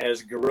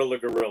as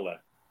Gorilla.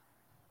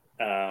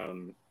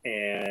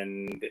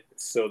 And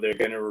so they're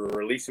going to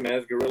release him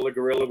as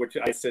Gorilla, which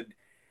I said,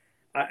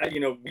 I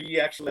did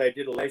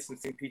a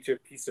licensing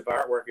piece of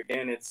artwork.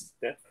 Again,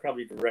 that's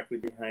probably directly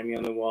behind me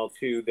on the wall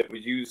too, that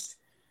was used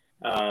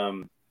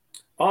on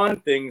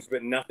things,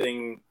 but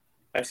nothing.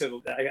 I said,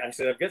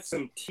 I've got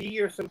some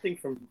tea or something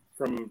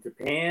from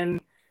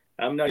Japan.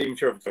 I'm not even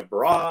sure if it's a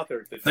broth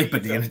or if it's like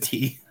banana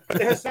tea.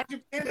 But it has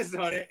Sergeant Bananas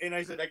on it, and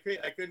I said I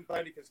couldn't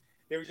find it because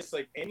they were just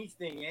like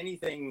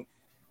anything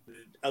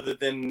other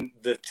than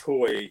the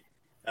toy,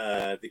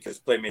 because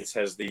Playmates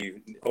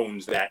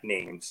owns that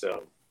name.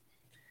 So,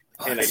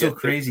 and it's so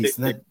crazy.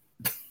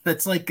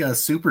 That's like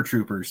Super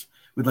Troopers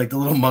with like the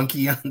little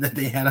monkey that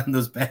they had on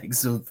those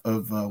bags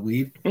of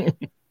weed.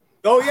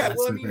 Oh yeah,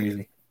 well,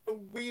 crazy.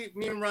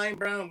 Me and Ryan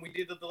Brown, we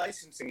did the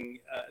licensing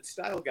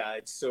style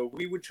guides, so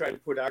we would try to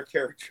put our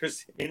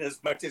characters in as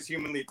much as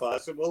humanly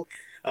possible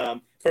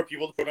for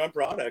people to put on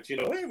products. You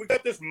know, hey, we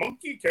got this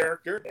monkey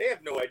character. They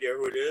have no idea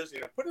who it is.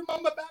 You know, put him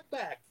on my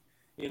backpack.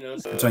 You know,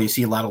 so you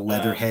see a lot of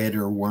Leatherhead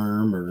or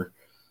Worm or.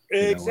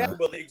 Exactly.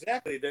 Well,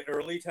 exactly. The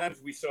early times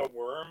we saw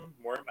Worm.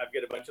 I've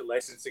got a bunch of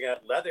licensing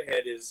out.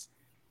 Leatherhead is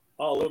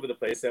all over the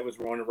place. That was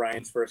one of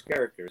Ryan's first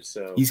characters.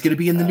 So he's going to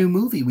be in the new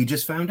movie. We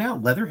just found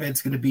out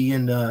Leatherhead's going to be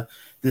in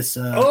this.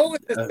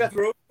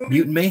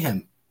 Mutant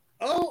Mayhem.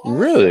 Oh, awesome.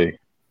 Really?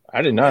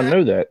 I did not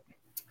know that.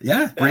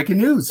 Yeah, breaking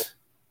news.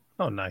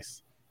 Oh,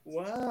 nice.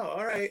 Wow.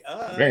 All right.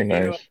 Very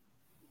nice.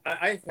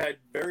 I've had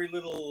very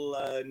little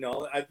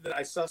knowledge.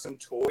 I saw some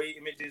toy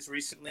images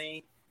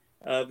recently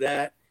of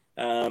that.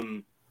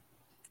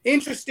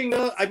 Interesting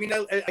though. I mean,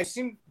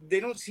 they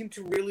don't seem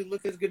to really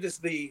look as good as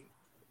the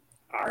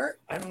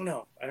art. I don't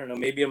know.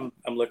 Maybe I'm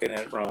looking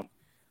at it wrong.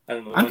 I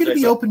don't know. I'm going to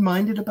be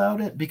open-minded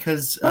about it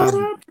because I'm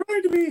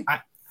trying to be.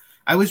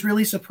 I was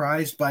really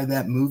surprised by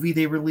that movie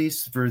they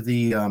released for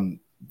the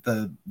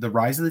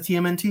Rise of the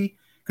TMNT,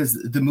 because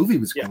the movie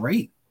was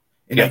great,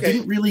 and I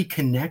didn't really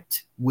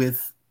connect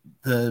with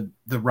the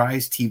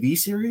Rise TV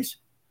series.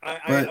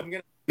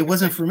 It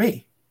wasn't for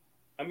me.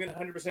 I'm going to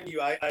 100%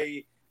 you.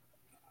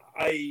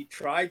 I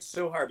tried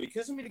so hard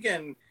because, I mean,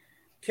 again,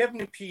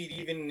 Kevin and Pete,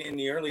 even in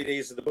the early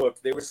days of the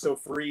book, they were so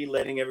free,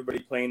 letting everybody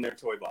play in their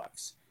toy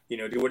box. You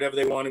know, do whatever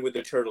they wanted with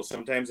the turtles.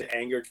 Sometimes it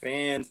angered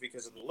fans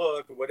because of the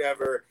look or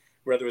whatever,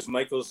 whether it was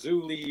Michael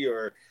Zulli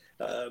or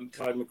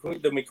Todd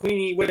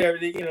McQueenie, whatever.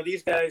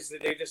 These guys,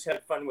 they just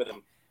had fun with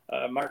them.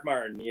 Mark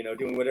Martin,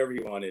 doing whatever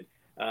he wanted.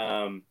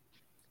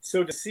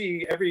 So to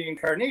see every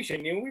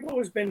incarnation, we've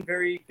always been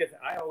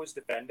I always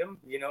defend them.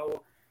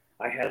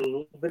 I had a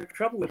little bit of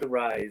trouble with the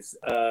Rise.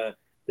 The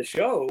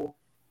show,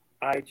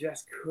 I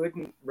just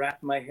couldn't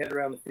wrap my head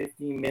around the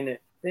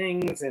 15-minute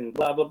things and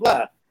blah, blah,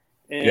 blah.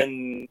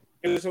 And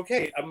it was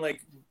okay. I'm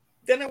like,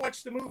 then I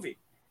watched the movie.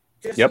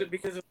 Just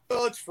because,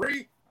 it's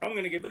free, I'm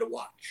going to give it a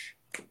watch.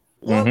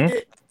 Loved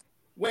it.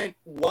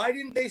 Why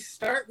didn't they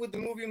start with the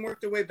movie and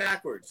work their way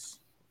backwards?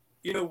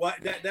 You know what?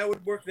 That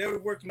would work. That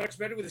would work much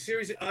better with the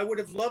series. I would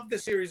have loved the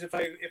series if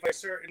I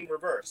saw it in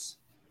reverse.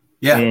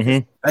 Yeah,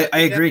 I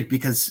agree,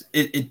 because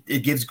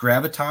it gives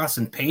gravitas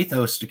and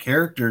pathos to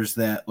characters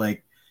that,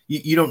 like,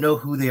 you don't know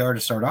who they are to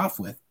start off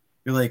with.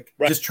 You're like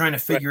just trying to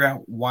figure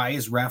out, why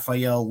is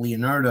Raphael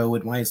Leonardo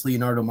and why is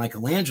Leonardo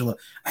Michelangelo?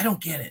 I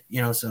don't get it,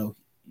 so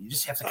you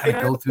just have to kind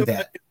of go through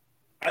that.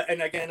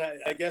 And again,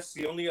 I guess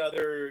the only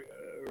other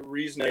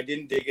reason I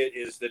didn't dig it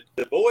is that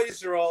the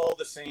boys are all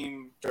the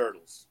same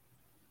turtles.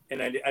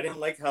 And I didn't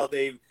like how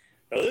this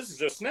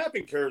is a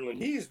snapping turtle and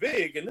he's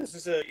big and this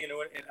is and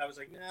I was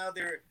like, no,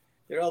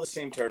 they're all the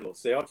same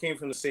turtles. They all came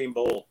from the same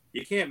bowl.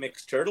 You can't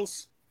mix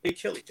turtles. They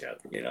kill each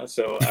other,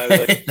 so I was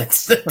like,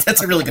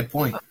 that's a really good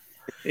point.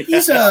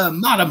 He's a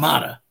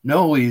Mata.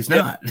 No, he's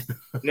not.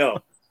 No.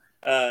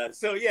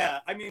 So yeah,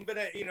 I mean, but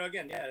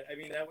again, yeah, I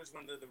mean, that was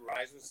one of the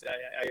rises.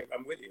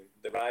 I'm with you.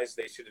 The rise,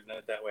 they should have done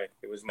it that way.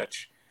 It was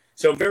much.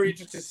 So I'm very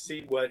interested to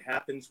see what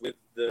happens with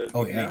the.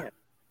 Oh yeah.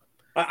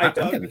 I'm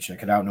going to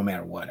check it out no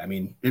matter what. I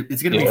mean,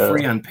 it's going to be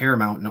free on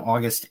Paramount on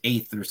August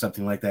 8th or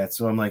something like that.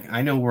 So I'm like,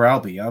 I know where I'll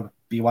be. I'll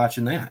be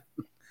watching that.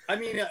 I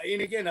mean,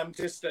 and again, I'm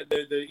just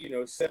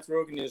the Seth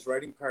Rogen, his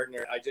writing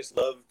partner. I just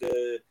loved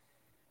the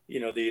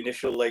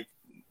initial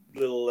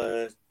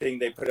little thing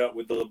they put out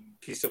with the little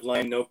piece of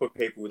lined notebook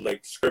paper with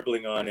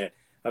scribbling on it.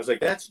 I was like,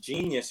 that's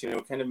genius.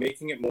 Kind of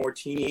making it more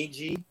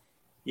teenagey.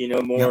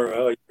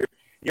 More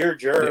you're a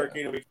jerk.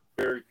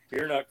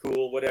 You're not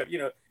cool.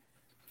 Whatever.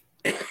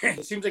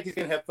 It seems like he's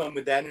going to have fun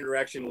with that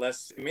interaction.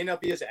 It may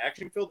not be as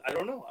action filled. I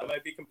don't know. I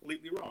might be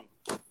completely wrong.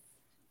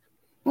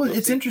 Well,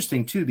 it's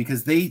interesting too,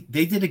 because they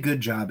did a good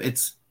job.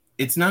 It's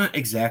not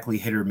exactly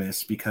hit or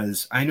miss,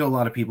 because I know a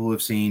lot of people who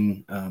have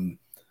seen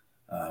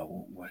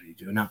what did he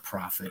do? Not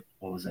Prophet.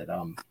 What was it?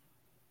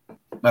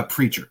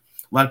 Preacher.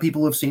 A lot of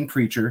people have seen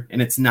Preacher,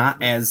 and it's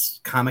not as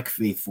comic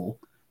faithful.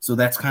 So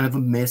that's kind of a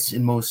miss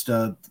in most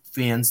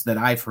fans that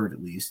I've heard,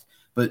 at least.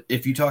 But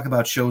if you talk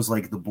about shows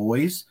like The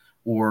Boys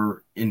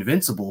or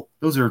Invincible,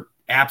 those are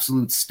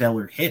absolute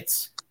stellar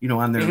hits,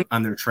 on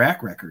their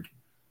track record.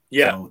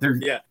 Yeah, so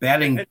they're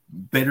batting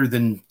better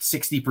than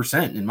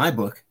 60% in my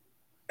book.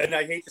 And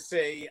I hate to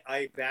say,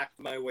 I backed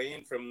my way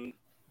in from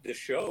the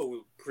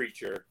show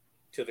Preacher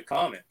to the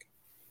comic,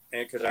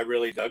 and because I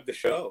really dug the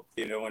show,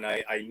 and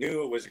I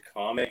knew it was a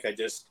comic.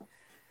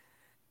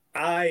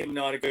 I am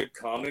not a good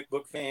comic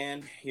book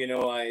fan.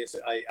 I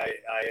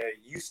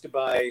used to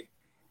buy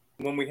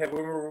when we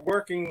were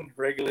working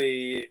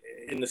regularly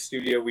in the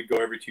studio. We'd go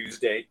every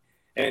Tuesday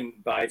and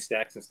buy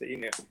stacks and stuff.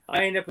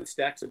 I end up with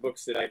stacks of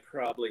books that I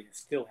probably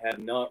still have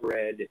not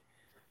read.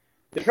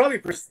 They're probably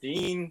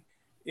pristine,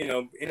 in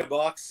a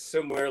box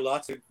somewhere.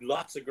 Lots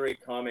of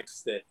great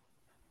comics that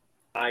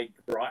I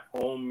brought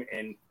home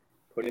and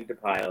put into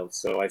piles.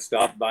 So I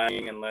stopped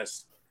buying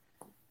unless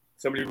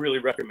somebody really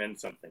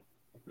recommends something.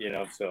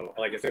 So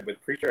like I said,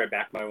 with Preacher, I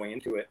backed my way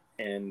into it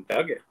and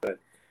dug it. But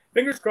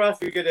fingers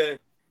crossed we get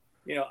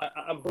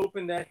I'm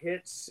hoping that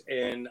hits,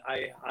 and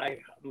I'm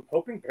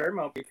hoping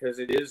Paramount, because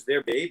it is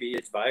their baby.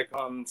 It's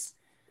Viacom's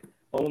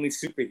only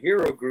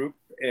superhero group.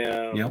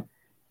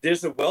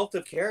 There's a wealth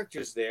of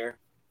characters there,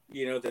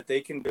 that they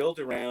can build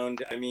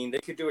around. I mean, they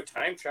could do a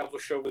time travel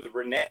show with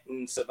Renette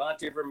and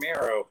Savante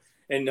Romero,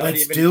 and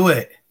do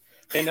it.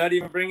 And not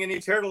even bring any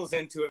turtles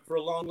into it for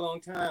a long,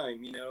 long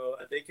time.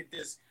 They could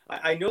just.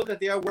 I know that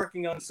they are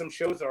working on some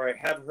shows, or I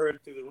have heard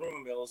through the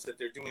rumor mills that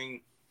they're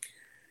doing.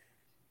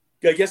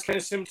 I guess kind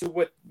of similar to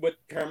what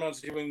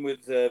Paramount's doing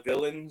with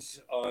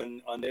Villains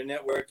on their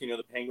network.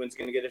 The Penguin's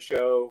going to get a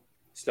show,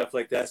 stuff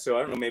like that. So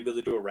I don't know. Maybe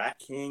they'll do a Rat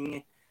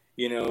King.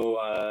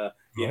 I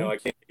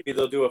can't. Maybe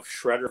they'll do a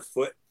Shredder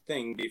Foot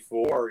thing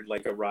before,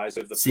 like a Rise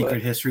of the Secret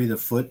Foot. History of the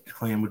Foot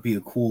Clan would be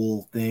a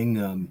cool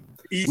thing.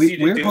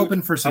 We're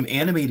hoping for some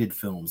animated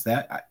films.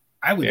 That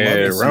I would love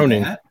to see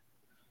Ronin. that.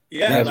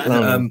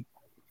 Yeah,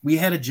 we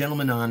had a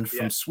gentleman on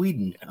from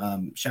Sweden.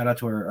 Shout out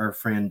to our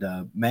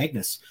friend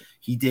Magnus.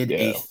 He did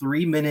a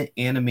 3-minute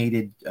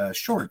animated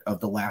short of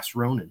The Last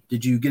Ronin.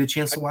 Did you get a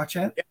chance to watch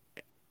that? Yeah.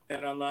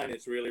 And online,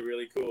 it's really,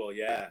 really cool.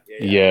 Yeah.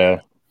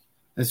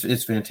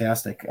 It's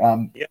fantastic.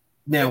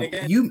 Now,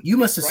 again, you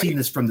must have seen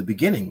this from the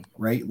beginning,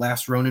 right?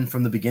 Last Ronin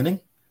from the beginning,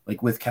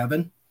 like with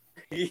Kevin?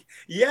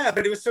 Yeah,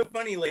 but it was so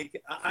funny.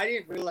 Like, I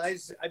didn't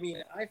realize,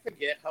 I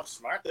forget how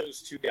smart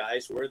those two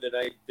guys were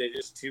they're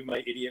just two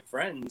my idiot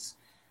friends,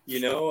 They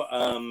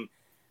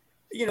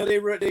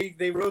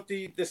wrote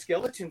the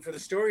skeleton for the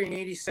story in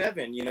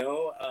 87,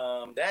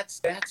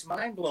 that's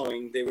mind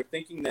blowing. They were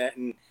thinking that,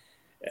 and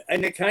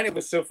it kind of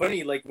was so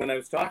funny. Like when I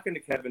was talking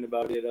to Kevin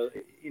about it,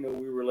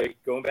 we were like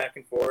going back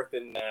and forth,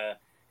 and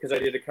because I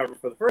did a cover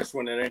for the first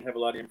one and I didn't have a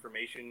lot of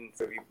information,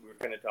 so we were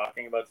kind of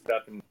talking about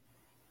stuff,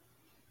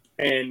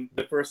 and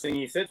the first thing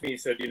he said to me, he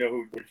said,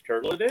 which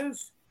turtle it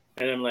is?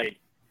 And I'm like,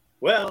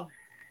 well,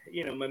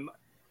 my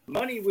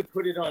money would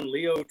put it on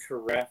Leo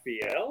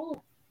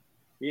Terrafiel.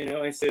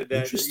 I said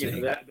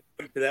that,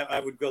 that I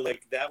would go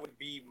like, that would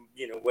be,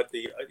 what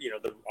the,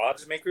 the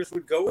odds makers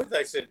would go with.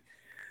 I said,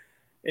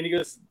 and he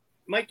goes,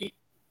 Mikey.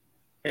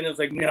 And I was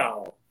like,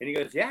 no. And he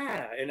goes,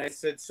 yeah. And I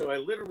said, so I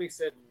literally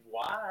said,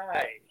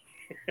 why?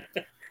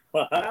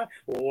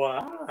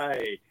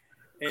 Why?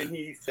 And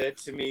he said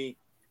to me,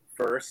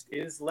 first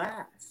is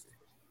last.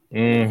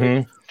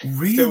 Mm-hmm.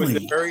 Really?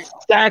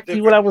 Exactly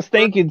what I was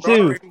thinking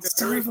too. The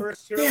very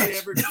first show I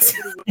ever did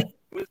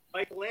was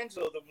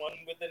Michelangelo, the one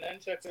with the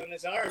nunchucks on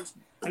his arms,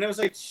 and I was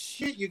like,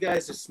 "Shit, you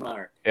guys are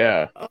smart."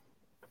 Yeah. Oh,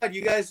 God,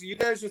 you guys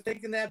were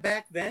thinking that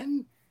back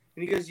then.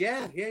 And he goes,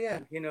 yeah.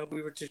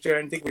 We were just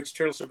trying to think which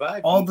turtle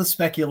survived. All the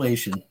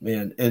speculation,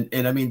 man.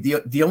 And I mean,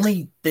 the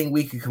only thing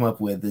we could come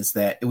up with is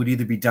that it would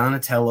either be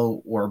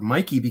Donatello or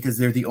Mikey, because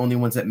they're the only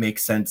ones that make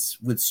sense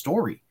with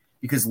story.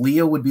 Because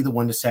Leo would be the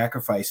one to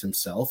sacrifice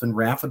himself, and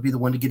Raph would be the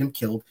one to get him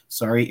killed.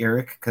 Sorry,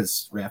 Eric,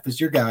 because Raph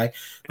is your guy.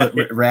 But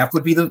Raph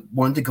would be the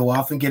one to go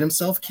off and get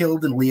himself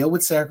killed, and Leo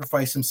would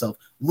sacrifice himself.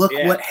 Look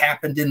what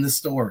happened in the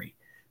story.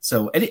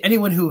 So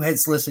anyone who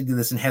has listened to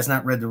this and has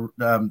not read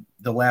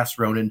the Last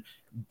Ronin,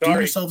 do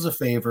yourselves a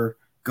favor.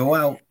 Go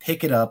out,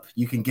 pick it up.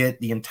 You can get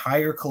the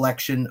entire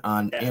collection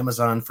on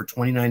Amazon for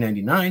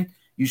 $29.99.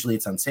 Usually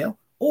it's on sale.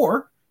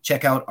 Or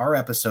check out our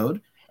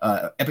episode,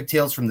 Epic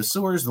Tales from the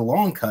Sewers, the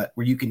long cut,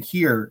 where you can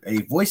hear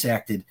a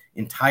voice-acted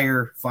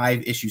entire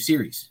 5-issue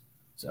series.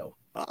 So,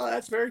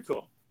 that's very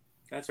cool.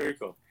 That's very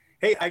cool.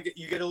 Hey,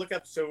 you got to look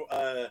up. So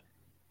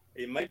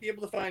you might be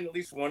able to find at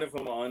least one of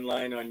them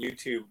online on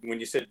YouTube. When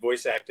you said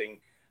voice acting,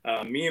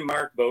 me and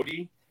Mark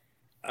Bodie,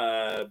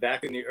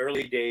 back in the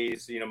early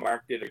days,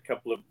 Mark did a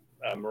couple of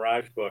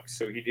Mirage books.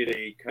 So he did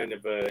a kind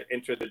of a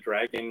Enter the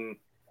Dragon,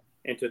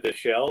 Into the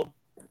Shell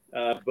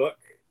book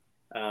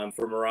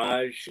for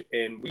Mirage,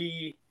 and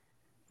we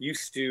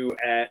used to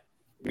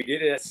we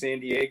did it at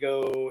San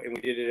Diego, and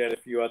we did it at a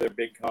few other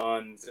big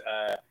cons.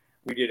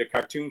 We did a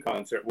cartoon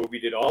concert where we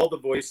did all the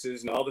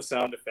voices and all the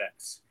sound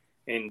effects,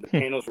 and the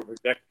panels were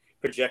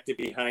projected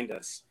behind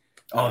us.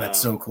 Oh, that's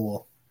so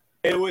cool.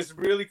 It was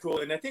really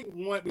cool, and I think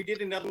we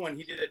did another one.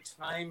 He did a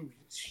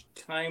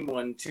time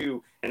one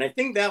too, and I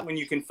think that one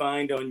you can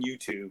find on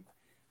YouTube.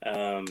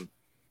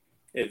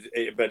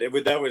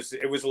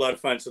 It was a lot of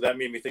fun. So that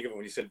made me think of it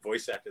when you said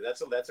voice actor.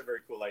 That's a very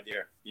cool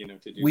idea, to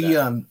do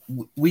that.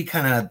 We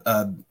kind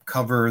of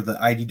cover the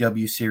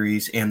IDW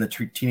series and the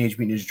Teenage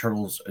Mutant Ninja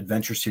Turtles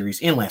Adventure series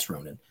and Last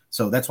Ronin.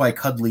 So that's why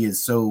Cuddly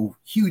is so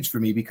huge for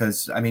me,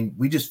 because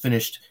we just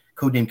finished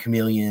Codename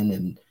Chameleon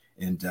and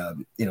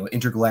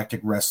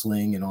Intergalactic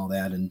Wrestling and all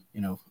that, and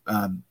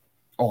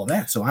all of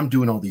that. So I'm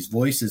doing all these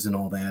voices and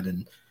all that,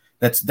 and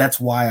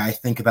that's why I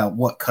think about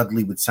what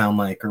Cuddly would sound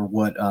like, or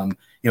what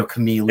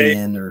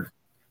Chameleon or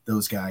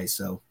those guys.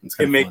 So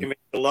it makes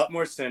a lot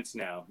more sense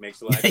now.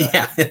 Makes a lot.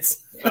 Yeah,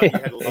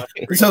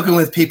 Token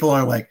with people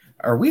are like,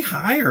 are we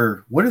high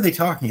or what are they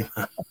talking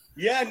about?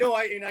 Yeah, no,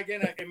 I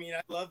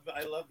love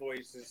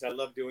voices. I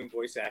love doing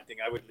voice acting.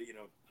 I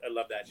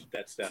love that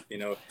stuff.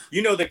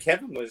 That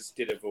Kevin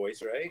did a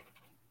voice, right?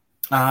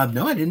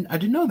 No, I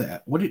didn't know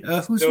that.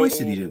 Whose voice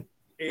did he do?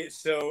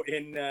 So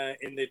in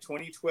the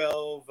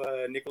 2012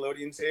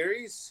 Nickelodeon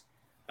series,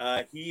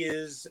 he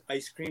is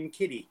Ice Cream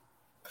Kitty.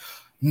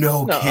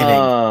 No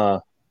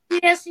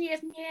kidding. Yes, meow,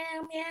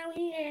 meow,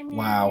 meow, meow.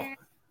 Wow.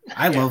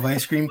 I love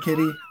Ice Cream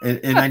Kitty,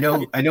 and I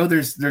know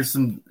there's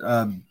some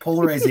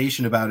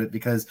polarization about it,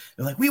 because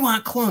they're like, we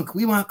want Clunk,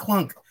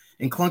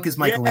 and Clunk is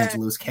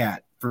Michelangelo's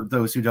cat, for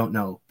those who don't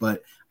know.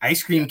 But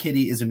Ice Cream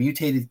Kitty is a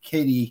mutated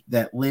kitty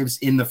that lives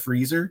in the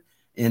freezer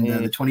in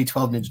the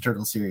 2012 Ninja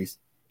Turtle series,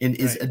 and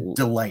is a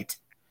delight.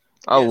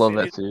 I love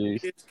that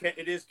series.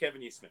 It is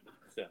Kevin Eastman.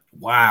 So.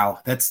 Wow,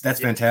 that's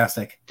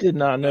fantastic. Did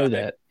not know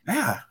that.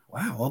 Yeah,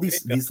 wow, all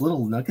these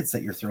little nuggets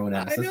that you're throwing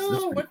at us. I know.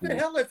 That's what cool. The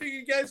hell? I figure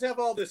you guys have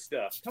all this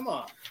stuff. Come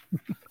on.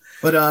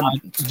 But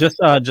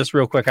just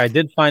real quick, I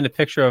did find a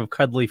picture of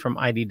Cuddly from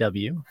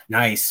IDW.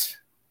 Nice.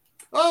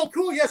 Oh,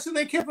 cool. Yeah, so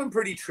they kept him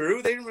pretty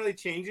true. They didn't really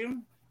change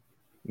him.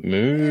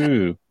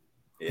 Moo.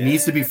 Yeah. He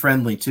needs to be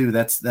friendly too.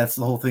 That's the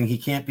whole thing. He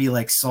can't be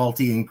like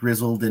salty and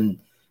grizzled and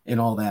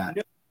all that.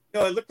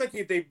 No, it looked like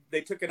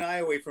they took an eye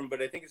away from him,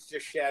 but I think it's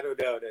just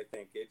shadowed out. I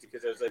think it's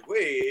because I was like,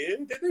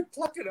 wait, did they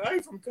pluck an eye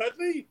from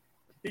Cuddly?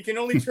 He can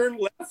only turn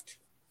left.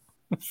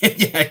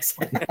 Yeah,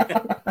 exactly.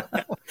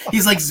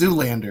 He's like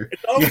Zoolander.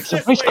 It's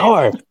a race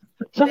car.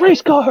 It's a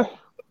race car.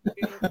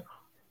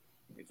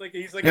 He's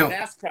like a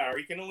NASCAR.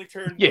 He can only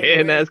turn.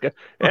 Yeah, NASCAR.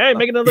 Hey,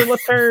 make another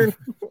left turn.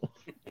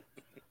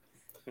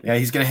 Yeah,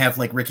 he's gonna have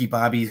like Ricky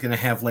Bobby. He's gonna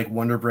have like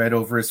Wonder Bread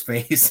over his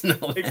face. And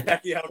all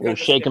that. Exactly.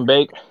 Shake and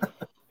bake.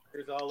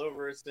 There's all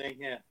over his thing.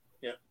 Yeah.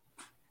 Yep.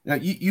 Now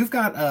you've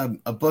got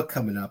a book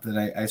coming up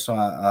that I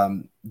saw,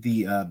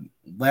 the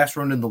Last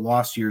Ronin in the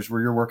Lost Years,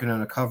 where you're working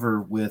on a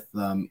cover with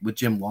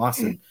Jim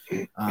Lawson.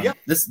 Yep.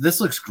 This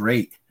looks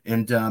great.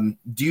 And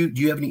do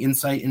you have any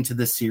insight into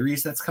this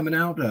series that's coming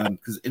out?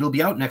 Because it'll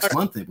be out next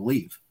month, I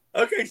believe.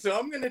 Okay, so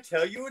I'm going to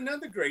tell you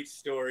another great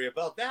story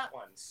about that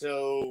one.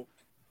 So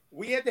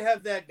we had to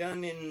have that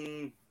done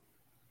in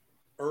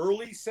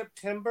early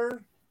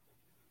September.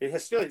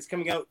 It's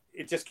coming out.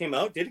 It just came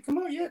out. Did it come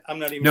out yet? I'm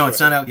not even. No, sure. it's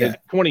not out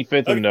yet.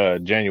 25th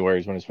of January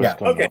is when it's supposed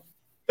to come out.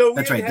 So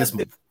that's right. This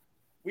month.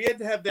 We had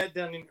to have that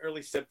done in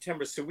early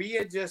September. So we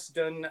had just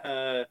done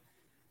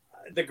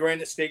the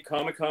Granite State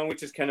Comic Con,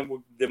 which is kind of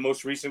the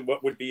most recent,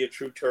 what would be a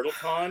true Turtle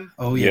Con.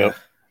 Oh yeah.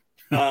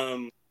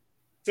 So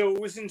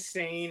it was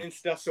insane and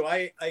stuff. So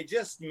I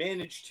just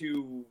managed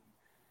to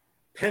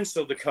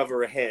pencil the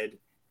cover ahead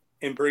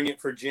and bring it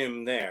for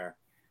Jim there.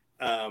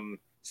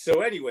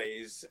 So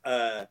anyways,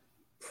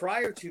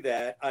 prior to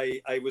that,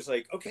 I was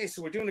like, okay,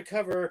 so we're doing a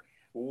cover.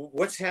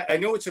 I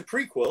know it's a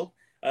prequel.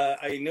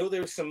 I know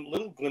there's some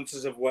little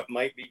glimpses of what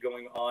might be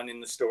going on in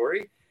the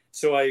story.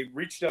 So I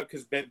reached out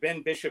because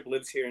Ben Bishop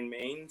lives here in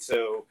Maine.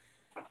 So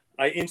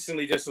I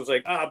instantly just was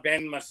like,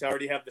 Ben must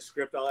already have the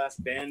script. I'll ask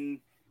Ben.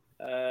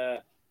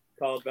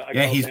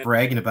 He's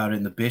bragging about it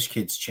in the Bish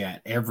Kids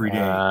chat every day.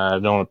 I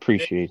don't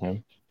appreciate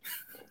him.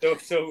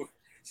 So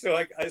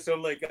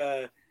I'm like,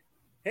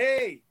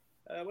 hey,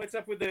 what's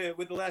up with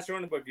the Last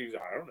Ronin book? He goes,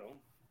 I don't know.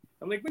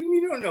 I'm like, what do you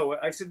mean you don't know?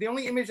 I said, the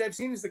only image I've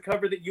seen is the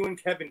cover that you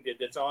and Kevin did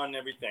that's on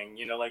everything,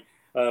 like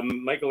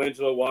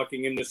Michelangelo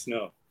walking in the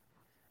snow.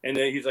 And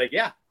then he's like,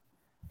 yeah.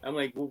 I'm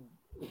like, well,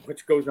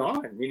 what goes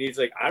on? And he's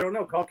like, I don't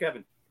know. Call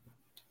Kevin.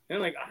 And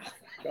I'm like,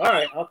 all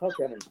right, I'll call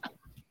Kevin.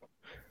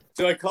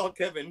 So I called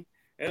Kevin,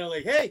 and I'm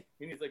like, hey.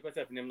 And he's like, what's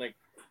up? And I'm like,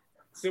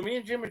 so me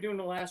and Jim are doing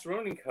the Last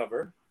Ronin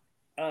cover,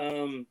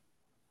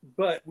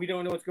 but we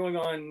don't know what's going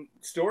on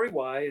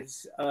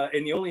story-wise.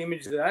 And the only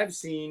image that I've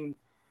seen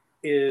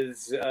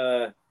is,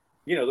 the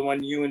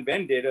one you and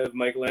Ben did of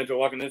Michelangelo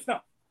walking in the snow.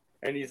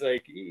 And he's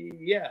like,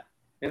 yeah.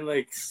 And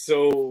like,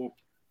 so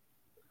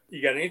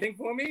you got anything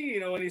for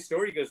me? Any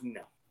story? He goes,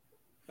 no.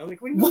 I'm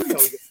like, what do you mean? No? He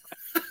goes,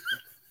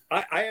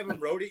 I haven't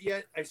wrote it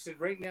yet. I said,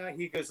 right now,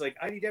 he goes, like,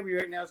 IDW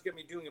right now has got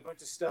me doing a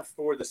bunch of stuff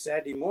for the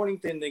Saturday morning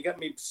thing. They got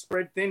me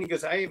spread thin. He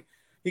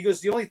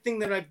goes, the only thing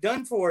that I've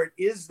done for it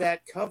is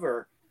that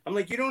cover. I'm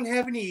like, you don't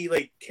have any,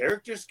 like,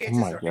 character sketches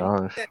or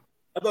anything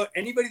about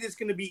anybody that's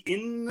going to be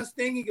in this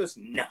thing? He goes,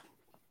 no.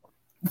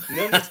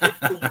 No.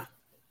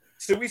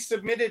 So we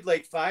submitted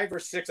like 5 or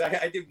 6.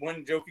 I did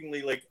one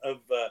jokingly, like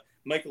of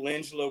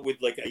Michelangelo with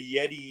like a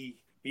Yeti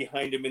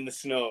behind him in the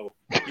snow.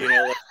 You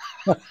know,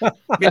 like,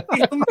 made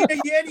a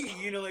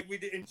Yeti. You know, like we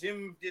did, and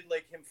Jim did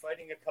like him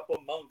fighting a couple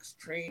monks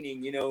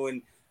training. You know,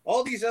 and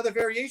all these other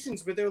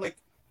variations. But they're like,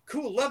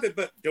 cool, love it,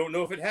 but don't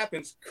know if it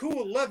happens.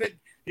 Cool, love it.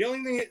 The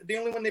only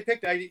one they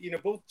picked,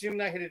 both Jim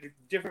and I had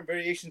different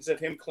variations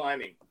of him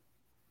climbing.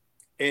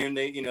 And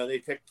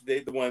they picked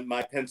the one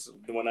I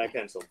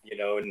penciled, you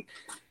know,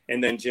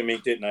 and then Jim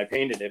inked it and I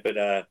painted it.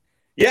 But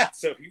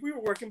so we were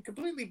working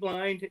completely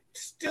blind.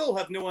 Still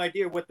have no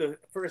idea what the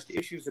first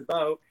issue's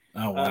about.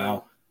 Oh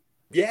wow.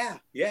 Yeah.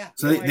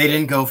 So they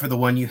didn't go for the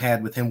one you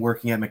had with him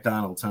working at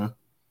McDonald's, huh?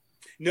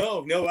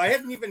 No. I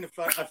haven't even a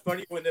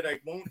funny one that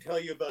I won't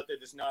tell you about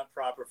that is not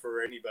proper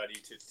for anybody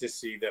to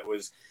see. That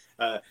was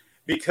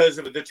because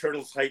of the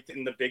turtle's height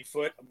in the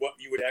Bigfoot. What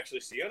you would actually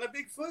see on a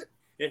Bigfoot.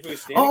 If it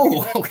was standing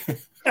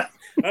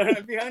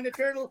behind the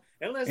turtle,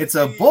 unless it's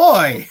a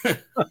boy.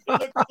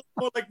 Like,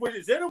 what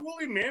is that? A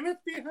woolly mammoth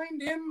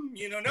behind him?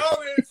 You know, no,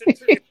 it's a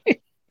turtle.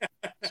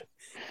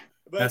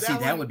 But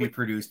that would be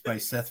produced by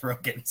Seth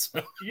Rogen.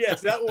 So.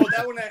 Yes, that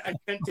one I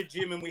sent to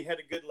Jim and we had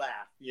a good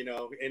laugh, you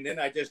know. And then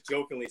I just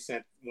jokingly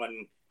sent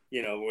one,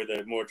 you know, with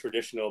a more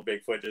traditional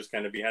Bigfoot just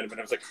kind of behind him.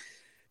 And I was like,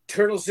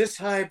 turtle's this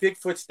high,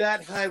 Bigfoot's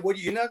that high. What,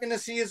 you're not going to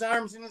see his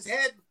arms and his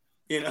head?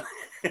 You know.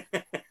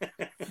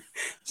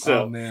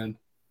 So, oh man,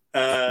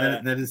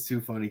 that is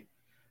too funny.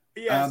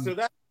 Yeah.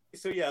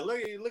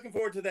 Looking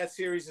forward to that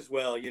series as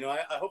well. You know, I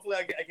hopefully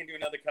I can do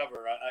another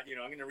cover. I'm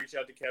going to reach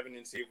out to Kevin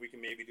and see if we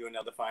can maybe do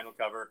another final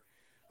cover.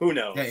 Who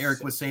knows? Yeah,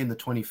 Eric was saying the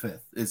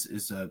 25th is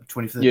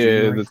 25th.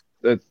 Yeah,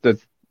 the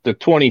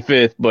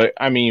 25th. But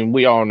I mean,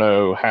 we all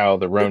know how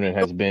the Ronin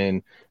has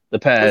been the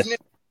past.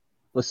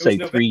 Let's say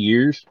 3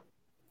 years.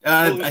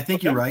 I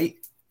think you're right.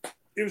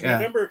 It was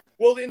November.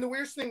 Well, and the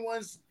weirdest thing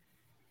was.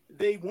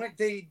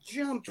 They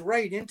jumped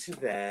right into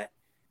that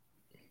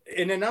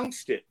and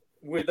announced it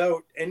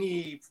without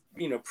any,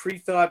 you know,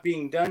 pre-thought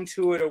being done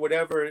to it or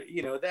whatever.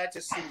 You know, that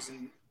just seems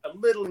a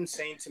little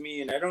insane to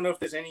me. And I don't know if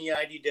there's any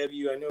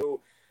IDW. I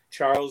know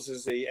Charles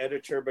is the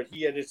editor, but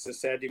he edits the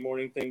Saturday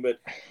morning thing. But,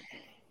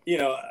 you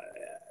know,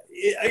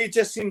 it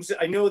just seems,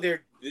 I know that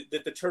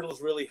the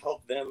Turtles really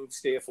helped them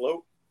stay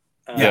afloat.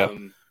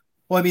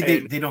 Well, I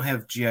mean, they don't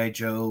have G.I.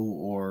 Joe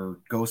or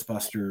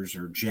Ghostbusters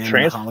or Jen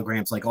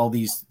holograms, like all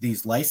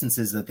these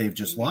licenses that they've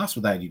just lost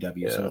with IDW.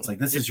 Yeah. So it's like,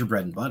 this is your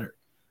bread and butter.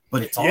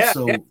 But it's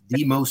also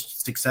the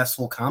most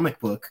successful comic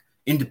book,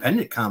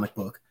 independent comic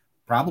book,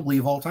 probably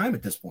of all time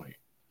at this point.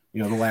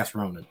 You know, The Last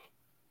Ronin.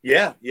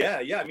 Yeah.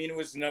 I mean, it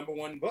was the number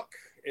one book,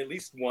 at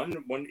least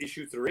one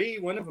issue 3.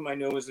 One of them I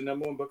know is the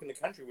number one book in the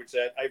country, which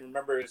I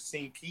remember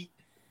seeing Pete,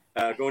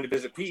 going to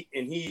visit Pete,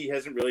 and he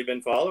hasn't really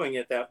been following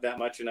it that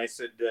much. And I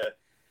said,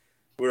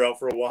 we're out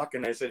for a walk,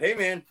 and I said, hey,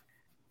 man,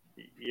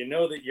 you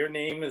know that your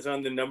name is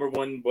on the number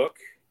one book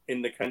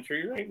in the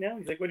country right now?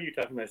 He's like, what are you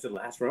talking about? I said,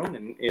 Last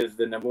Ronin is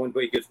the number one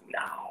book. He goes,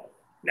 no.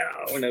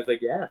 And I was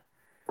like, yeah.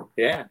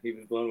 He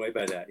was blown away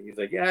by that. He's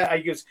like, yeah.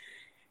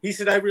 He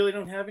said, I really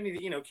don't have any,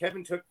 you know,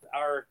 Kevin took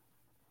our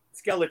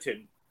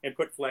skeleton and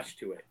put flesh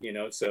to it, you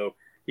know, so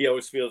he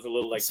always feels a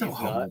little like so he's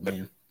humble, not.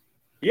 Man.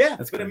 Yeah,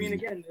 that's but crazy. I mean,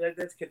 again,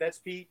 that's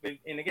Pete,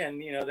 and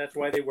again, you know, that's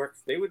why they work.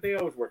 They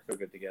always work so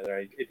good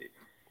together.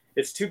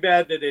 It's too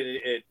bad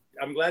that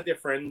I'm glad they're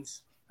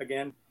friends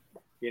again.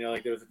 You know,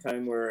 like there was a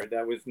time where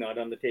that was not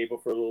on the table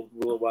for a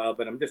little while,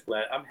 but I'm just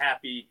glad. I'm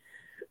happy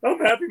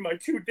my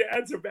two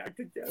dads are back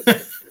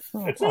together.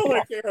 That's all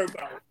I care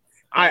about.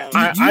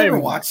 Do you ever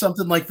watch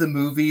something like the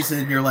movies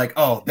and you're like,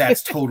 oh,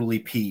 that's totally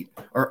Pete,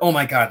 or oh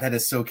my god, that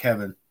is so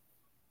Kevin?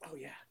 Oh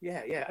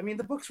yeah. I mean,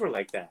 the books were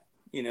like that.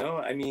 You know,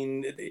 I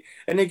mean,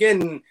 and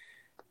again,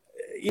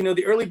 you know,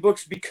 the early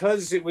books,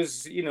 because it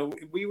was, you know,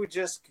 we would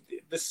just,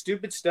 the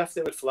stupid stuff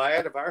that would fly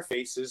out of our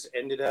faces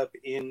ended up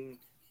in,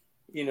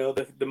 you know,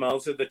 the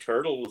mouths of the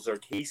Turtles or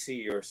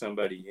Casey or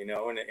somebody, you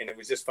know, and it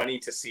was just funny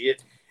to see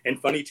it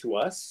and funny to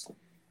us,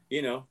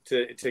 you know,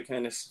 to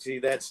kind of see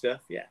that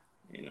stuff. Yeah.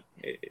 You know,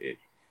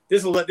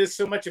 there's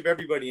so much of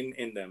everybody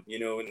in them, you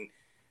know,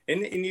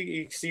 and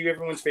you see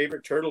everyone's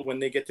favorite turtle when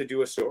they get to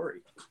do a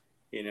story,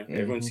 you know,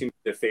 everyone seems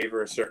to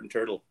favor a certain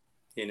turtle,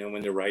 you know,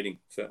 when they're writing.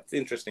 So it's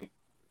interesting.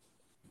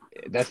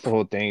 That's the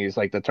whole thing. Is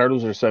like the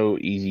Turtles are so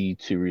easy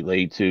to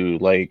relate to.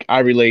 Like I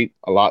relate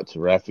a lot to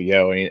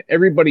Raphael. I mean,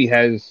 everybody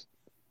has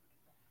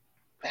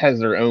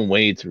their own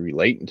way to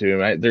relate to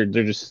him. They're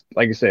just,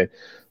 like I said,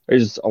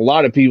 there's a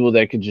lot of people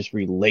that could just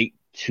relate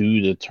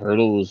to the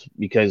Turtles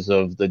because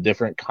of the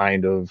different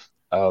kind of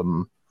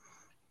attitudes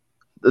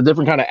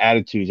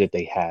that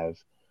they have.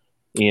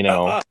 You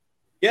know.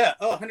 Yeah.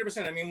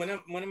 100%. I mean,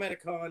 when I'm at a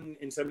con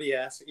and somebody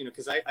asks, you know,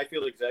 because I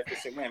feel exactly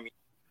the same way. I mean,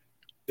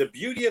 the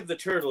beauty of the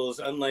Turtles,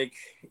 unlike,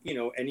 you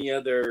know, any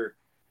other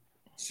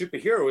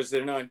superheroes,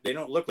 they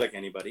don't look like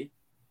anybody.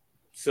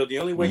 So the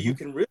only way you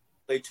can really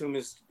relate to them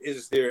is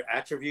their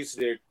attributes,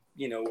 their,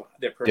 you know,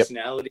 their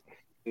personality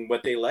and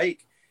what they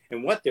like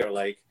and what they're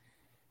like.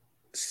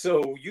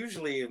 So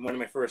usually one of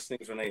my first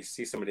things when I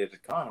see somebody at the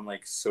con, I'm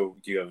like, so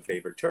do you have a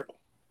favorite turtle?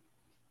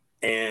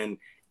 And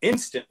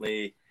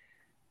instantly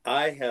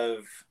I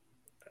have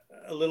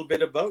a little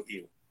bit about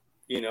you.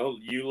 You know,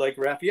 you like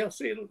Raphael,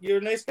 so you're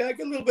a nice guy,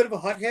 get a little bit of a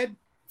hothead,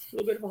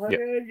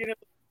 you know,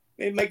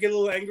 they might get a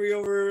little angry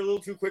over a little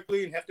too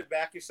quickly and have to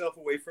back yourself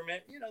away from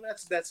it. You know,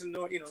 that's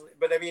annoying, you know,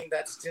 but I mean,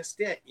 that's just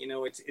it. You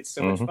know, it's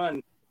so much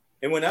fun.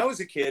 And when I was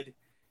a kid,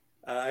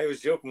 I always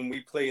joke when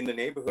we play in the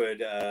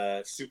neighborhood,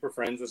 Super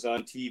Friends was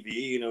on TV,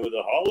 you know,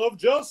 the Hall of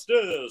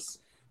Justice.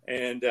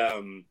 And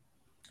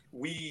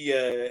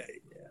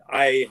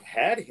I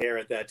had hair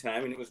at that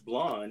time and it was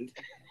blonde.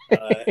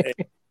 And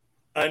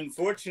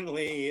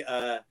unfortunately,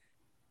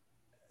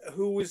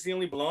 who was the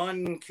only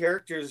blonde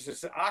characters?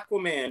 It's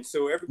Aquaman.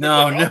 So everybody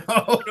I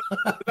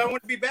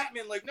want to be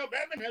Batman. Like, no,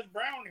 Batman has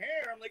brown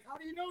hair. I'm like, how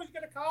do you know he's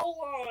got a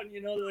cowl on?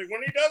 You know, they're like,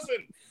 when he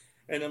doesn't.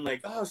 And I'm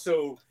like, oh,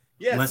 so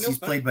yeah. Unless he's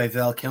played by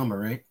Val Kilmer,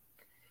 right?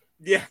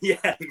 Yeah,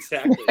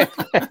 exactly.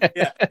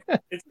 Yeah,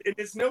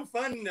 it's no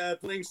fun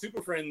playing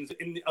Super Friends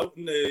out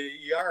in the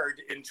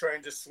yard and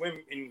trying to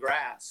swim in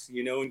grass,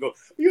 you know, and go.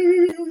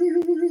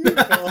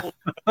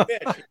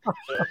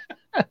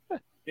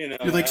 You know,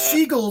 you're like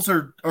seagulls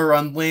are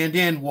on land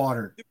and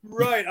water.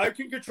 Right. I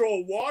can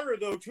control water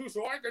though too,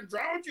 so I can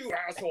drown you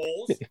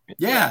assholes.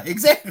 Yeah,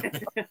 exactly.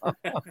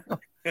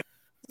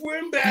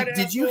 Swim that.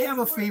 Did you have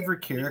a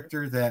favorite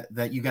character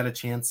that you got a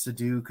chance to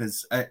do?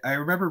 Because I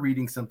remember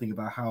reading something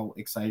about how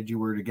excited you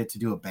were to get to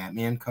do a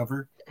Batman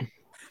cover.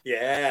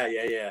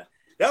 Yeah.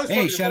 That was.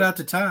 Hey, shout out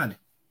to Todd.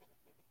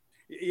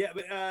 Yeah,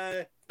 but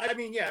I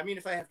mean,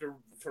 if I have to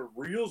for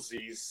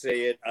realsies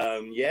say it, I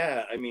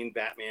mean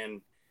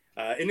Batman.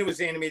 And it was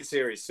the animated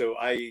series, so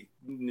I'm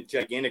a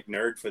gigantic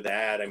nerd for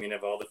that. I mean, I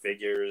have all the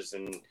figures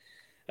and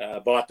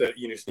bought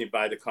you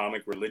buy the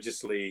comic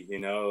religiously, you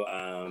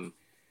know.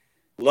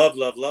 Love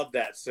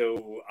that.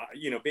 So,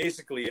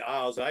 basically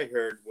all I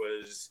heard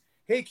was,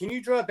 hey, can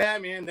you draw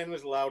Batman? Then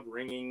was loud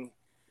ringing.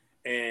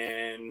 But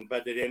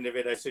at the end of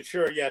it, I said,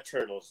 sure, yeah,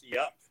 turtles.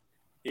 Yep.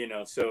 You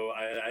know, so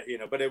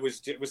but it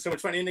was so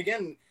much fun. And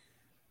again,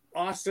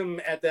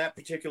 awesome at that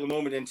particular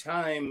moment in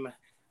time.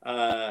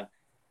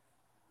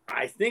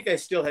 I think I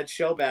still had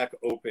Shellback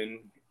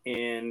open,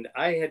 and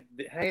I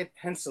had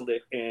penciled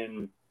it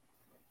in,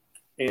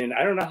 and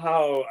I don't know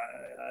how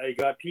I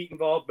got Pete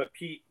involved, but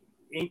Pete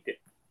inked it.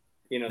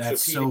 You know,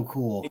 that's so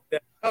cool.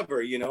 That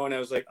cover, you know, and I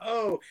was like,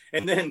 oh,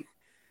 and then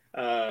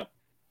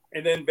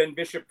Ben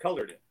Bishop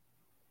colored it.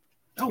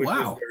 Oh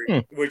wow!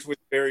 Which was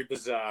very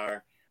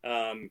bizarre,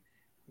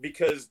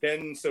 because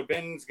Ben's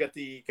got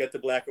the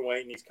black and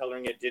white, and he's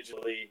coloring it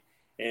digitally,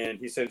 and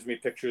he sends me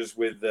pictures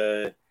with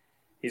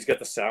he's got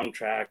the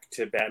soundtrack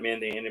to Batman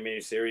the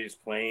Animated Series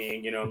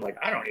playing, you know. I'm like,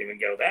 I don't even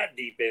go that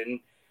deep in.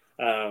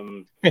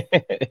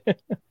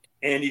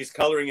 And he's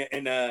coloring it,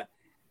 and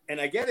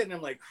I get it, and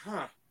I'm like,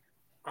 huh.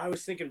 I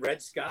was thinking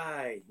Red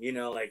Sky, you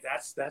know, like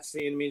that's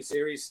the Animated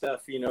Series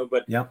stuff, you know.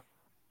 But yeah,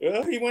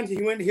 well, he went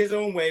his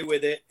own way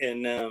with it,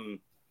 and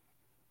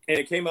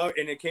it came out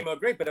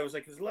great. But I was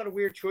like, there's a lot of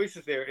weird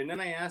choices there. And then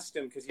I asked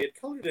him because he had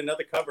colored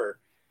another cover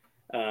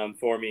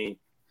for me.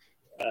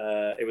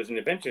 It was an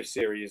adventure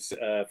series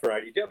for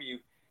IDW,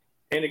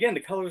 and again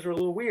the colors were a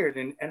little weird,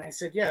 and I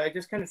said, yeah, I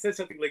just kind of said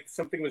something like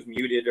something was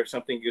muted or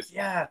something. He goes,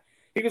 yeah.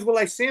 He goes, well,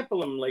 I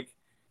sample them, like,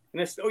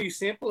 and I said, oh, you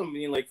sample them? I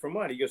mean, like, from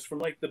what? He goes, from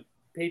like the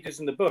pages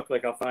in the book.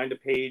 Like, I'll find a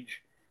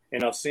page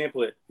and I'll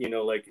sample it, you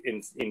know, like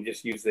and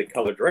just use the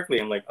color directly.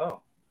 I'm like,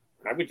 oh,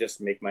 I would just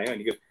make my own.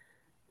 He goes,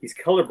 he's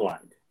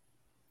colorblind.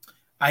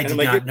 I did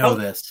not know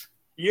this.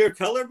 You're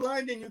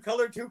colorblind and you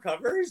color two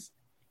covers?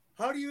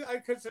 How do you?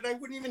 I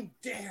wouldn't even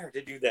dare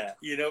to do that,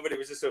 you know. But it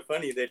was just so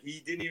funny that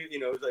he didn't even, you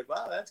know. It was like,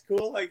 wow, that's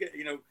cool. I get,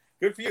 you know,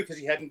 good for you, because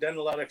he hadn't done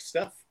a lot of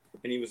stuff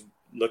and he was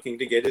looking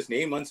to get his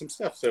name on some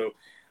stuff. So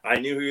I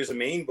knew he was a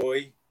Maine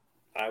boy.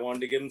 I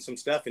wanted to give him some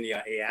stuff, and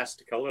he asked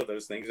to color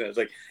those things. And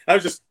I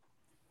was just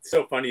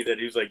so funny that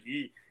he was like,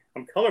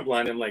 I'm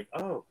colorblind. I'm like,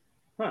 oh,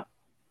 huh.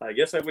 I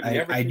guess I would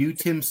never. I knew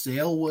Tim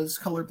Sale was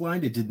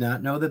colorblind. I did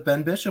not know that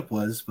Ben Bishop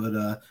was, but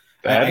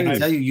I can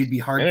tell you, you'd be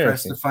hard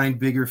pressed to find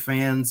bigger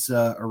fans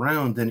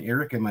around than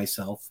Eric and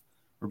myself.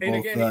 We're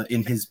both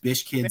in his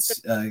Bish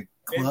Kids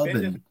club.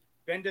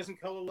 Ben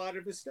doesn't color a lot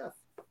of his stuff.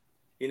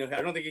 You know,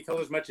 I don't think he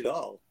colors much at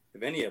all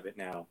of any of it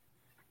now.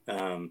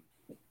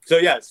 So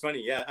yeah, it's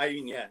funny. Yeah, I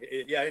mean,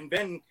 yeah. And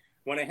Ben,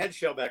 when I had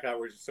Shellback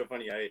hours, it's so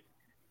funny.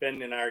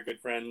 Ben and I are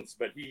good friends,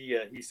 but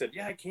he said,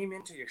 yeah, I came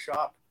into your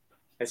shop.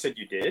 I said,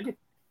 you did?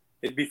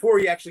 And before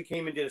he actually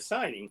came and did a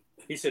signing,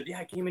 he said, yeah,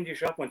 I came into your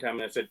shop one time,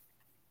 and I said,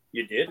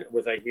 you did?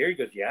 Was I here? He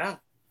goes, yeah.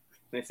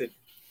 And I said,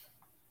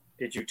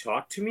 did you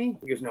talk to me?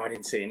 He goes, no, I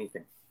didn't say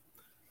anything.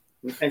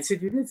 I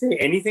said, you didn't say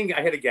anything? I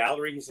had a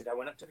gallery. He said, I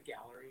went up to the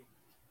gallery,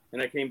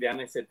 and I came down,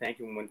 and I said, thank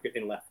you,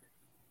 and left.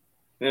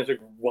 And I was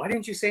like, why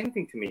didn't you say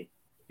anything to me?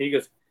 And he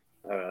goes,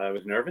 I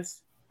was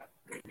nervous.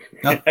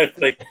 I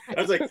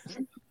was like,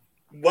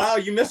 wow,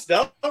 you missed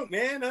out,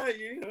 man.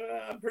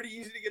 I'm pretty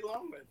easy to get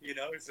along with, you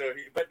know. So,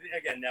 but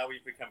again, now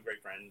we've become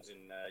great friends,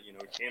 and you know,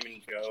 Tim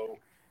and Joe,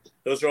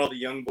 those are all the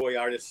young boy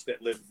artists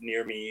that live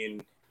near me,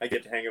 and I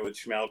get to hang out with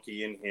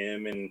Schmalky and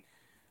him and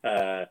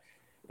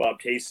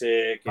Bob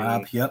Tasek.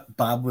 Bob, yep.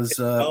 Bob was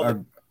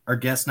our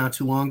guest not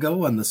too long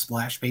ago on the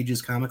Splash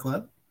Pages Comic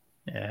Club.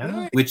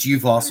 Yeah. Which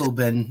you've also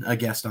been a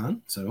guest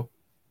on. So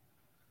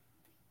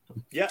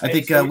yeah, I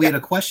think we had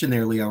a question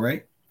there, Leo,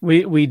 right?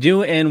 We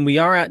do, and we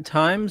are at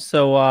time,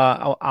 so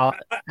I'll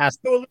ask.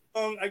 I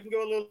can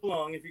go a little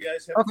long if you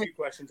guys have a few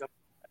questions.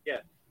 Yeah.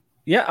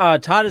 Yeah,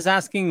 Todd is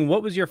asking,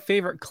 what was your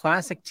favorite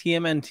classic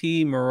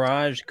TMNT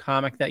Mirage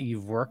comic that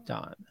you've worked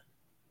on?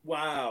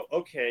 Wow.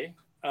 Okay.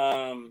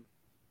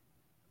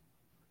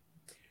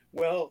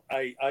 Well,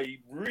 I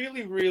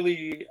really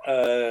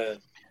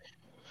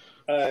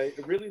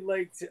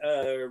liked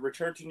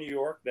Return to New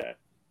York.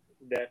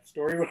 That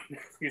story.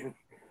 Excuse me.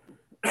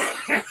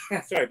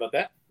 Sorry about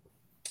that.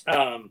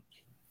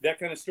 That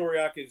kind of story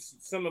arc is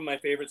some of my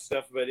favorite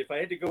stuff. But if I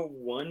had to go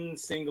one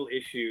single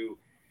issue,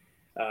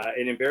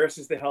 it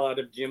embarrasses the hell out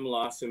of Jim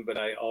Lawson, but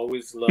I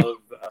always love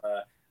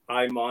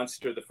I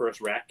Monster, the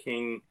first Rat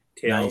King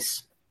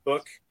Tales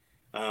book.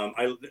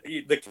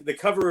 The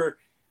cover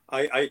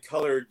I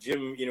colored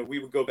Jim. We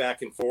would go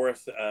back and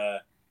forth.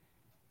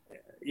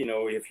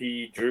 If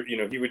he drew,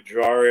 he would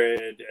draw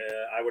it.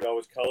 I would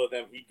always color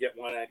them. He'd get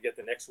one, I'd get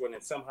the next one,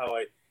 and somehow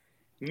I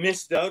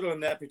missed out on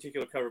that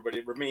particular cover, but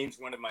it remains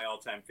one of my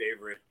all-time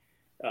favorite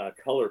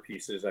color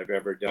pieces I've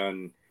ever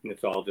done. And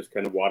it's all just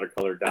kind of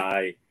watercolor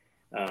dye.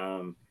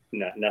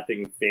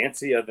 Nothing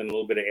fancy other than a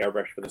little bit of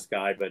airbrush for the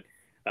sky, but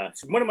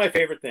it's one of my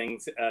favorite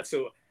things.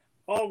 So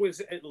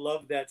always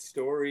loved that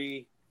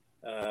story.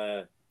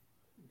 I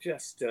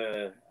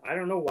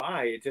don't know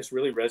why, it just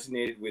really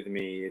resonated with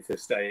me. It's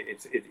just,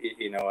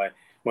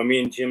 when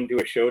me and Jim do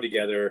a show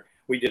together,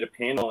 we did a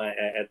panel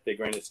at the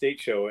Grand Estate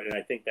show, and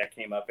I think that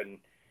came up, and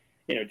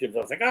Jim's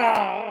always like,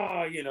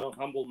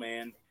 humble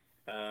man.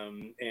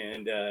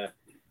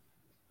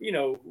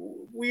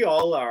 We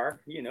all are,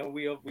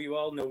 we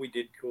all know we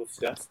did cool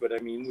stuff, but I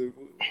mean,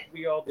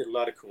 we all did a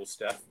lot of cool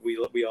stuff. We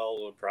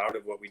all are proud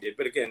of what we did,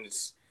 but again,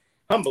 it's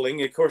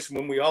humbling, of course,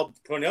 when we all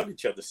point out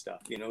each other's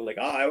stuff, like,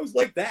 I was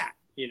like that,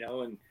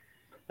 and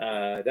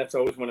that's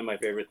always one of my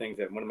favorite things,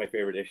 one of my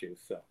favorite issues.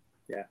 So,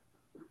 yeah.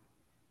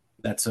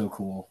 That's so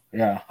cool.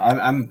 Yeah.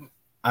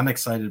 I'm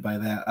excited by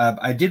that.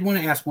 I did want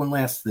to ask one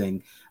last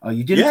thing.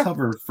 You did a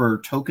cover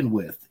for Token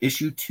With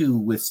issue 2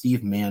 with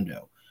Steve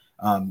Mando.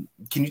 Can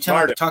you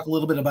talk a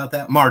little bit about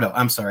that? Mardo.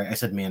 I'm sorry, I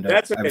said Mando.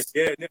 That's okay. I was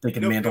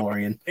thinking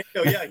Mandalorian.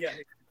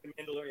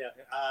 Mandalorian.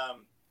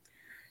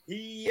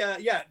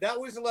 That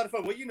was a lot of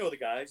fun. Well, you know the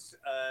guys.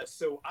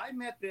 So I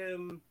met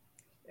them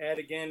at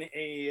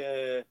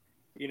a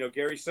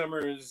Gary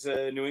Summers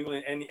New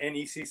England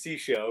NECC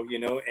show,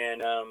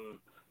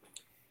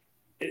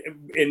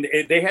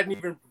 and they hadn't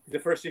even, the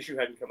first issue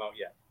hadn't come out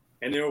yet,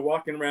 and they were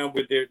walking around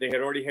with they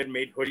had already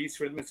made hoodies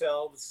for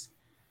themselves,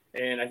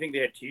 and I think they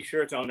had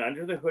T-shirts on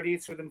under the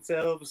hoodies for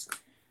themselves,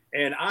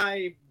 and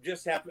I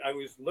just happened, I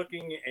was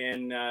looking,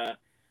 and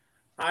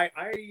I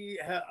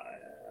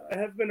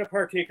have been a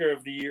partaker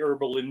of the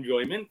herbal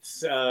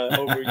enjoyments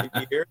over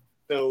the years.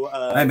 So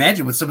I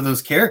imagine with some of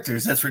those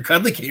characters, that's where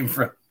Cuddly came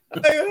from.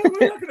 We're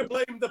not going to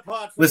blame the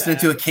pot for listening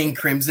that. to a King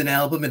Crimson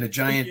album and a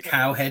giant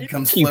cow head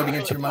comes floating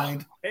into your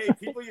mind. Hey,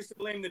 people used to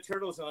blame the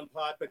Turtles on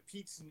pot, but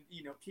Pete,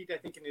 I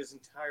think in his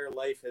entire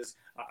life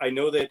I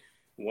know that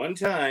one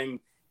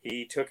time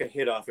he took a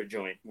hit off a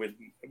joint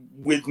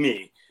with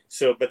me.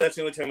 So, but that's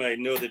the only time I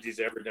know that he's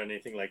ever done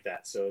anything like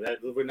that. So that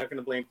we're not going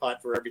to blame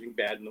pot for everything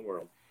bad in the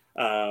world,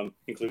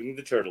 including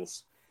the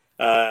Turtles.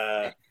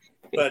 So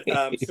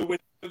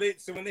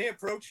when they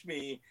approached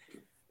me,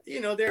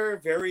 they're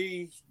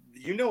very,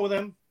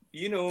 them,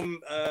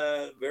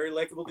 very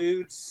likable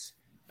dudes.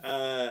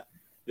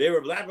 They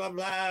were blah, blah,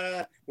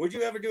 blah. Would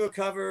you ever do a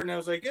cover? And I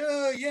was like,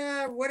 oh,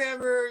 yeah,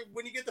 whatever.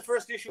 When you get the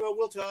first issue,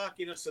 we'll talk.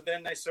 So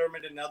then I saw them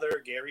at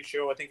another Gary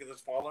show, I think it was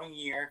the following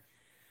year.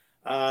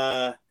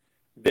 I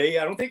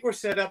don't think we're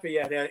set up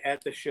yet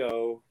at the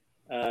show.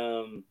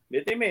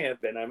 They may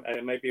have been.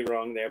 I might be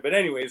wrong there. But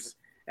anyways,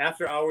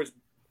 after hours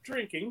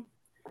drinking,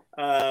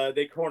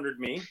 they cornered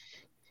me.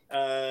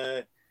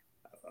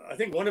 I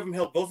think one of them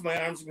held both my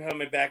arms behind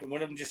my back, and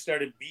one of them just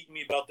started beating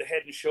me about the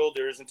head and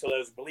shoulders until I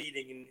was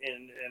bleeding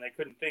and I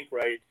couldn't think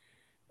right,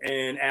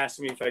 and asked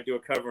me if I'd do a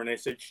cover, and I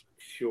said,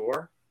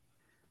 sure.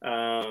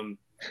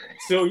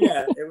 So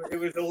yeah, it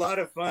was a lot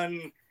of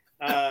fun.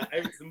 I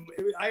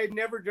had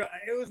never drawn,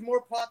 it was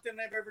more pot than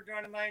I've ever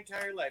drawn in my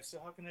entire life,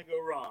 so how can I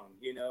go wrong,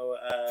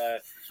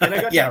 and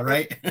I got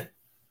right.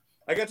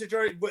 I got to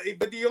draw,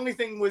 but the only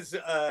thing was,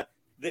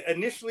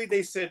 initially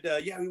they said,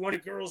 we want a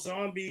girl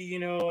zombie,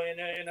 and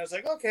I was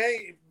like,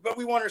 okay, but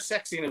we want her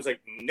sexy. And I was like,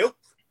 nope.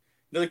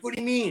 They're like, what do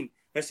you mean?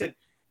 I said,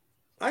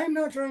 I am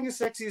not drawing a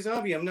sexy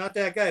zombie. I'm not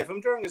that guy. If I'm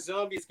drawing a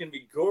zombie, it's going to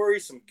be gory.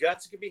 Some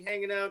guts could be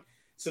hanging out.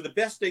 So the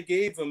best I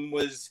gave them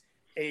was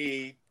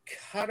a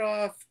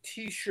cut-off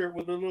T-shirt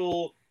with a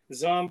little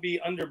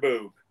zombie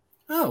underboob.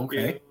 Oh,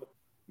 okay.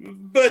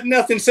 But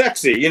nothing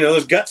sexy.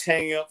 Those guts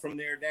hanging out from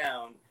there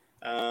down.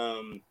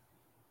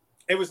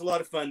 It was a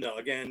lot of fun though.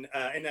 Again,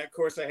 and of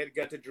course I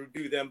got to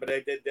do them, but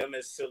I did them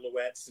as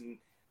silhouettes and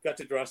got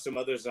to draw some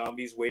other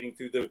zombies wading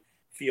through the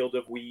field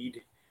of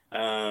weed.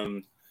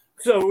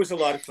 So it was a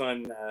lot of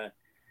fun.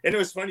 And it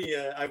was funny.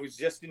 I was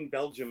just in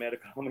Belgium at a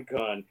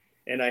Comic-Con,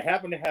 and I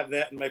happened to have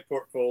that in my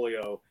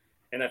portfolio,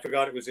 and I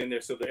forgot it was in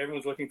there. So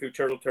everyone's looking through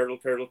turtle.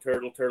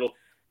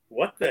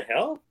 What the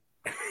hell?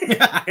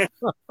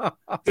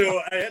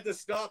 So I had to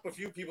stop a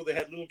few people that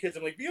had little kids.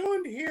 I'm like,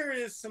 beyond here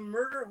is some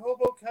Murder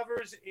Hobo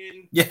covers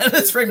in. Yeah,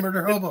 that's right,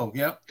 Murder Hobo.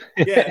 Yep.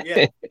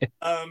 Yeah.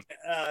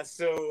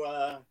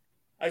 So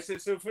I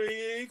said, so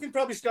you can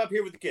probably stop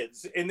here with the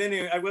kids. And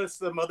then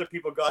some other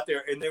people got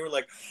there, and they were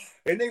like,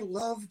 and they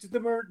loved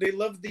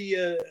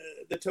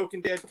the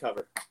Token Dead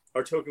cover,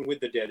 or Token with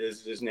the Dead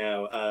as it is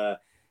now,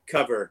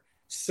 cover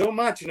so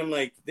much. And I'm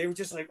like, they were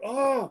just like,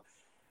 oh.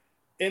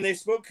 And they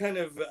spoke kind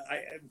of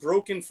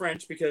broken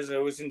French because I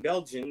was in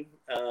Belgium.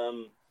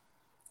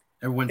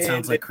 Everyone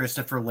sounds like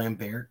Christopher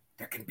Lambert.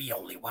 There can be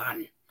only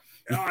one.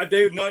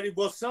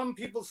 Some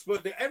people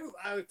spoke.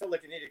 I felt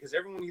like an idiot because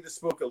everyone either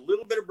spoke a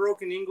little bit of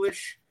broken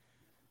English,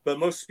 but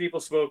most people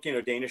spoke,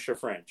 Danish or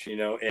French,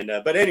 And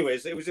but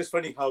anyways, it was just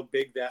funny how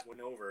big that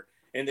went over,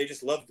 and they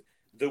just loved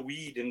the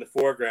weed in the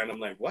foreground. I'm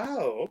like, wow,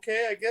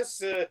 okay, I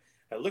guess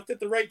I looked at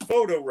the right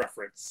photo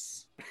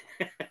reference.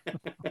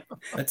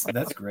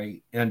 That's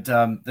great. And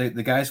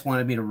the guys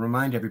wanted me to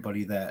remind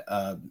everybody that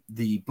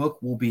the book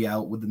will be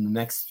out within the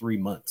next 3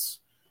 months.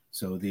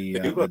 So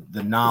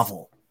the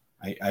novel.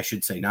 I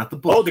should say, not the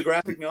book. Oh, the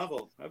graphic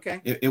novel. Okay.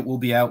 It will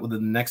be out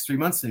within the next 3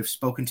 months. They've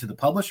spoken to the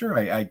publisher.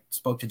 I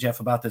spoke to Jeff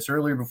about this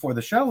earlier before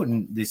the show,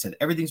 and they said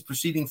everything's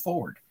proceeding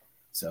forward.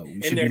 So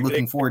we should be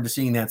looking forward to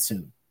seeing that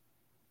soon.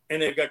 And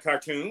they've got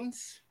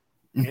cartoons,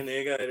 and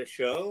they got a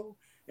show,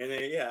 and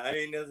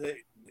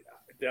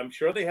I'm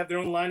sure they have their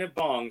own line of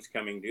bongs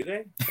coming, do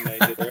they? Did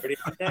they already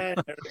have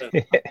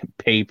that?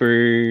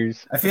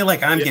 Papers. I feel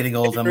like I'm getting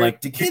old. I'm like,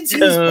 do kids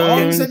use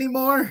bongs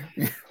anymore?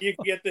 You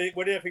can get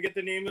I forget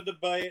the name of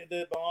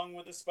the bong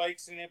with the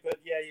spikes in it, but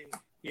yeah,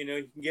 you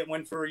can get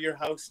one for your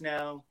house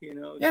now.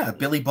 Yeah,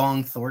 Billy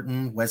Bong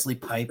Thornton, Wesley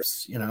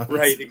Pipes.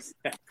 Right,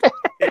 exactly.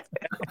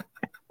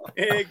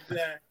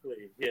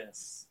 Exactly.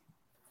 Yes.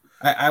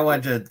 I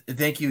want to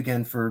thank you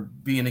again for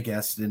being a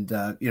guest, and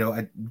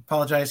I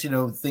apologize.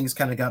 Things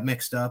kind of got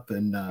mixed up,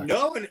 and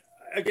no. And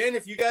again,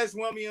 if you guys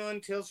want me on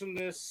Tales from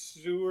the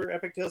Sewer,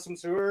 Epic Tales from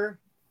Sewer,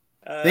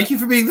 thank you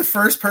for being the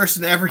first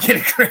person to ever get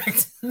it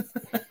correct.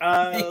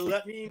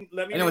 let me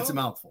know. I know it's a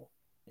mouthful.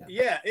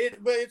 Yeah,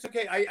 but it's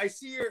okay. I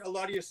see a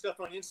lot of your stuff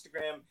on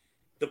Instagram,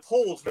 the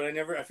polls, but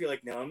I feel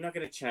like no, I'm not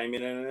going to chime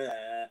in.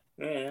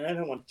 I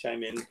don't want to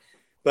chime in.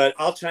 But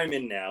I'll chime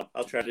in now.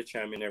 I'll try to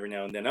chime in every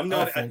now and then. I'm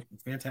not.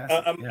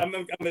 Fantastic.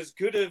 I'm as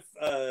good of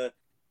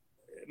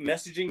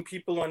messaging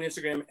people on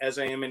Instagram as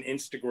I am an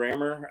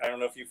Instagrammer. I don't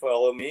know if you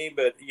follow me,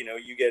 but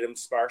you get them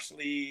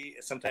sparsely.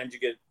 Sometimes you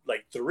get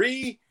like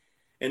 3,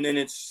 and then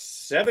it's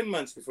 7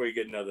 months before you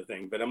get another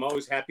thing. But I'm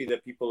always happy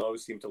that people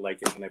always seem to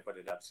like it when I put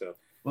it up. So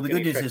well, the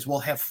good news is we'll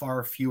have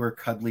far fewer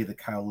Cuddly the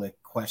Cowlick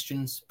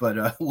questions,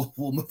 but we'll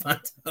move on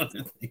to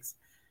other things.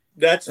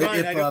 That's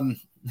fine.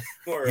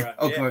 Go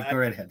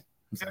right ahead.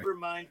 Never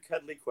mind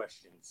cuddly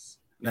questions.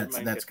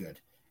 That's good.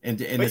 And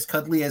as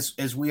cuddly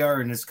as we are,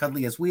 and as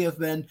cuddly as we have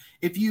been,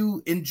 if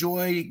you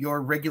enjoy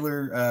your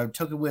regular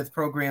Token With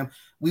program,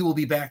 we will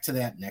be back to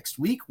that next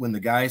week when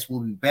the guys will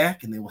be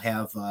back and they will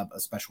have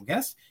a special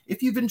guest.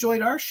 If you've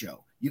enjoyed our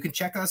show, you can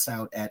check us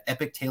out at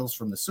Epic Tales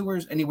from the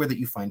Sewers, anywhere that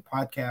you find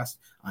podcasts,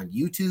 on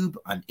YouTube,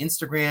 on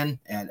Instagram,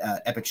 at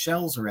Epic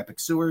Shells or Epic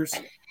Sewers.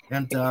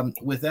 And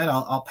with that,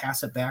 I'll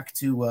pass it back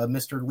to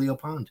Mr. Leo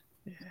Pond.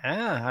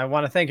 Yeah, I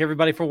want to thank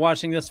everybody for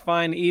watching this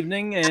fine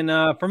evening.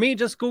 And for me,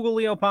 just Google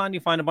Leo Pond. You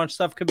find a bunch of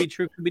stuff. Could be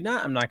true, could be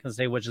not. I'm not going to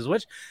say which is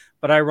which,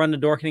 but I run the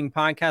Dorkening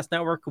Podcast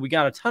Network. We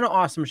got a ton of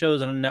awesome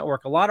shows on the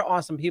network, a lot of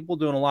awesome people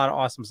doing a lot of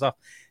awesome stuff.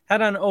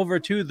 Head on over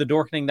to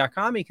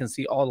thedorkening.com. You can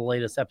see all the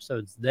latest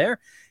episodes there.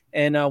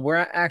 And we're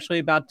actually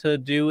about to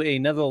do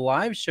another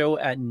live show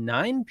at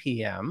 9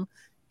 p.m.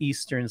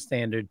 Eastern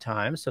Standard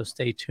Time, so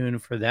stay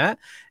tuned for that.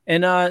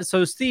 And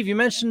so Steve, you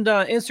mentioned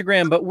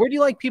Instagram, but where do you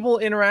like people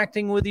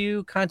interacting with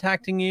you,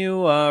 contacting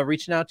you,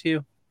 reaching out to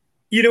you?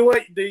 You know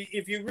what,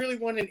 if you really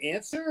want an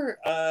answer,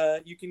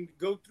 you can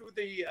go through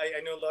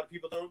I know a lot of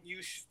people don't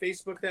use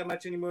Facebook that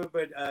much anymore,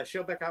 but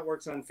Shellback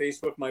Artworks on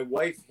Facebook. My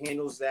wife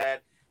handles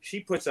that.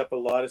 She puts up a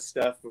lot of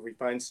stuff, but we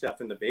find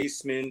stuff in the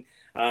basement.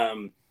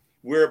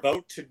 We're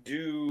about to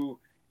do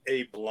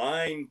a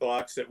blind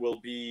box that will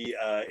be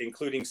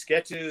including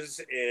sketches,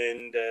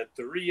 and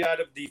 3 out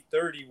of the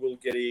 30 will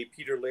get a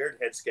Peter Laird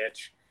head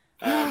sketch.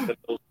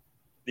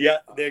 Yeah,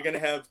 they're going to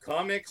have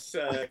comics,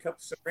 a couple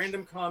of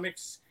random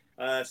comics.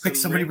 Quick,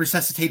 somebody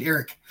resuscitate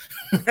Eric.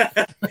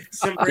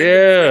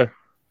 Yeah.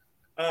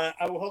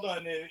 Hold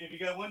on. If you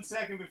got 1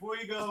 second before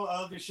you go,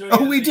 I'll just show you.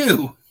 Oh, we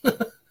do.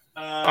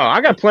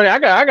 I got plenty. I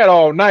got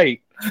all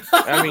night.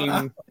 I mean,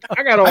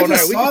 I got all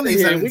night. We can sit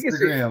here. We can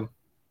sit.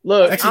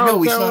 Look,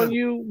 actually, I'm telling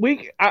you,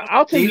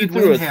 I'll take you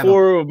through a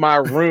tour of my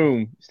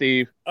room,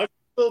 Steve. Look,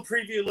 little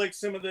preview, like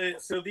some of the.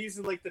 So these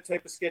are like the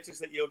type of sketches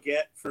that you'll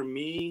get from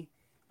me.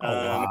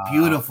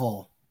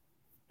 Beautiful.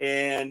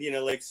 And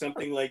like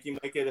something like you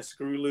might get a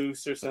screw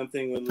loose or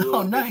something with.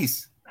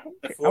 Nice.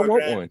 I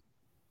want one.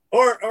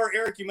 Or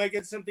Eric, you might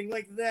get something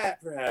like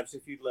that, perhaps,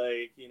 if you'd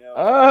like.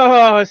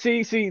 Oh,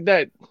 see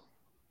that.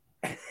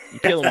 You're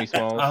killing me,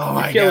 Smalls. Oh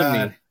my You're killing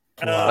God.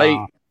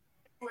 me.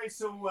 Anyway,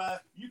 so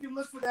you can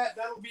look for that.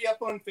 That'll be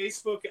up on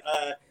Facebook.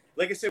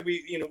 Like I said,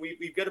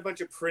 we've got a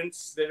bunch of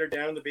prints that are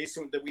down in the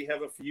basement. That we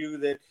have a few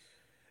that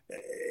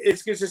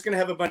it's just going to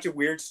have a bunch of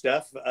weird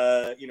stuff.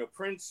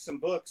 Prints, some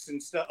books,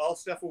 and stuff. All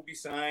stuff will be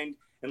signed.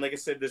 And like I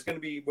said,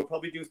 we'll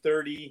probably do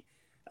 30,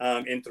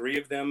 and 3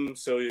 of them.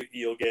 So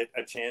you'll get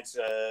a chance,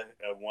 a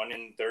 1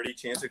 in 30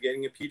 chance of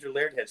getting a Peter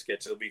Laird head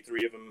sketch. There'll be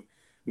 3 of them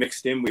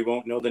mixed in. We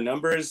won't know the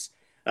numbers.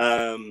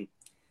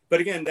 But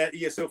again,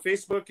 so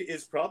Facebook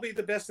is probably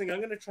the best thing. I'm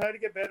going to try to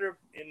get better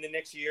in the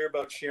next year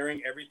about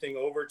sharing everything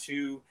over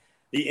to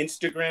the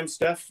Instagram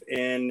stuff.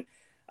 And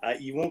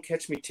you won't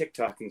catch me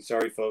TikToking.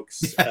 Sorry,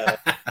 folks.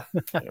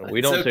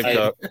 We don't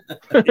TikTok.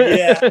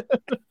 Yeah.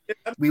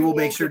 We will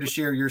make sure to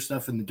share your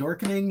stuff in the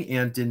Dorkening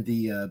and in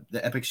the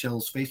Epic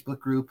Shells Facebook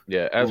group.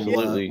 Yeah,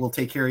 absolutely. We'll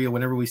take care of you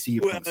whenever we see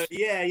you.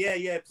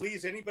 Yeah.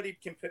 Please, anybody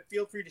can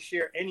feel free to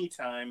share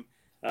anytime.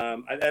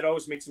 That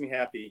always makes me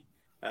happy.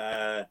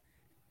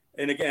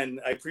 And again,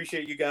 I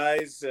appreciate you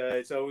guys.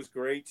 It's always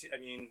great. I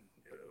mean,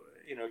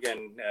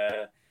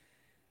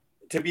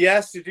 to be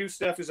asked to do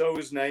stuff is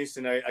always nice.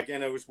 And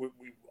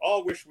we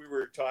all wish we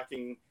were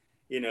talking,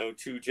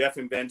 to Jeff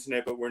and Ben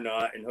tonight, but we're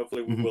not. And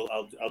hopefully we will.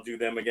 I'll do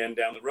them again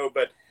down the road.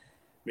 But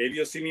maybe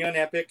you'll see me on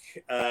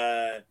Epic.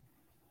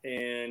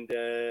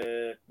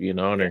 Be an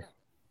honor.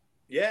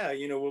 Yeah,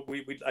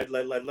 I'd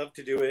love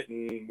to do it,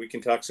 and we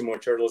can talk some more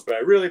Turtles. But I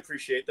really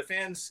appreciate the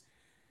fans.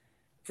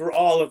 For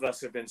all of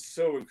us have been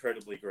so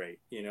incredibly great,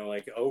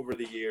 over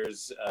the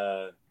years,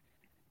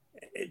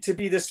 to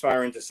be this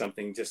far into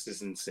something just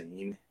is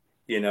insane,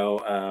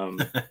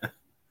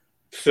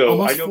 So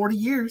almost I know 40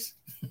 years.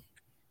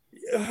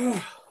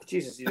 Oh,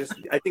 Jesus,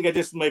 I think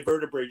my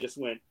vertebrae just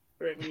went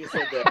right when you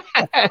said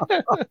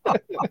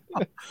that.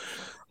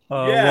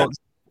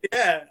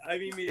 Yeah. I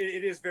mean,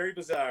 it is very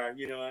bizarre, I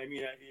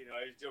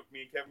joke,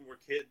 me and Kevin were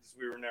kids,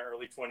 we were in our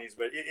early 20s,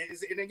 but it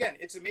is, and again,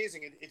 it's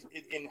amazing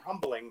and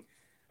humbling.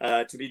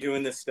 To be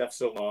doing this stuff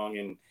so long,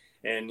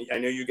 and I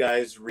know you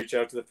guys reach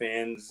out to the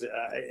fans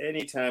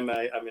anytime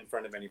I'm in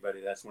front of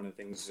anybody. That's one of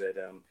the things that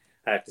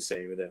I have to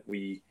say, that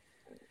we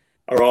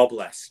are all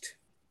blessed.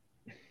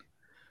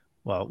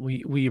 Well,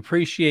 we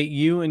appreciate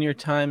you and your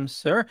time,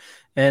 sir.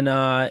 And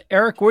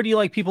Eric, where do you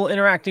like people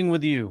interacting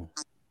with you?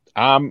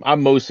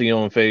 I'm mostly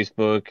on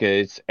Facebook.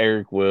 It's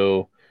Eric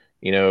Will.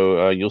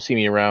 You'll see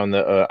me around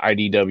the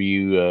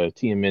IDW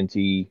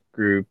TMNT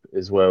group,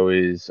 as well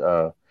as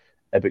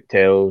Epic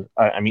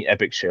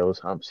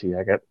Shells. See,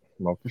 I got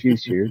my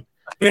confused here.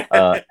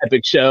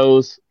 Epic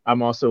Shells.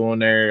 I'm also on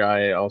there.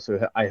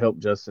 I help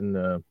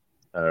Justin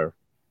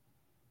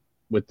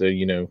with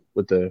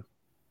the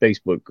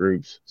Facebook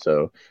groups.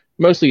 So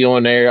mostly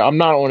on there. I'm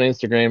not on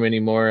Instagram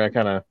anymore. I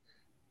kind of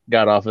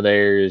got off of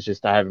there. It's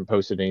just I haven't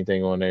posted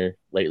anything on there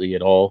lately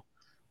at all.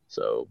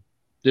 So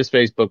just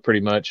Facebook pretty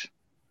much.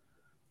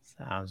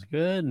 Sounds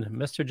good.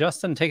 Mr.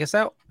 Justin, take us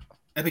out.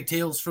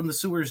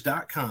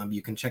 EpicTalesFromTheSewers.com.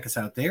 You can check us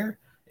out there,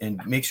 and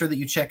make sure that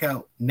you check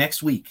out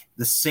next week,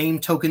 the same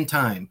token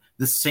time,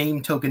 the same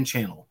token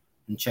channel,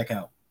 and check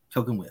out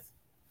Token With.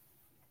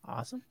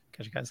 Awesome.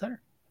 Catch you guys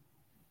later.